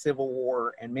Brigade in Civil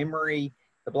War and Memory,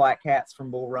 the Black Cats from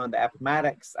Bull Run to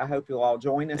Appomattox. I hope you'll all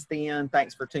join us then.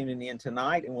 Thanks for tuning in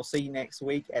tonight, and we'll see you next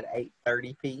week at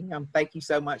 8:30 p.m. Thank you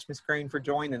so much, Ms. Croon, for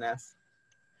joining us.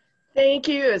 Thank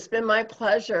you. It's been my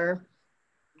pleasure.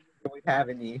 Enjoyed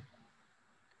having you.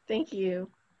 Thank you.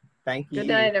 Thank you. Good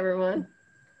night, everyone.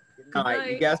 Good Good night.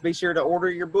 You night. guys be sure to order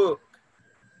your book.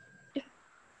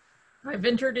 I've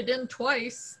entered it in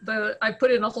twice. I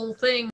put in a whole thing.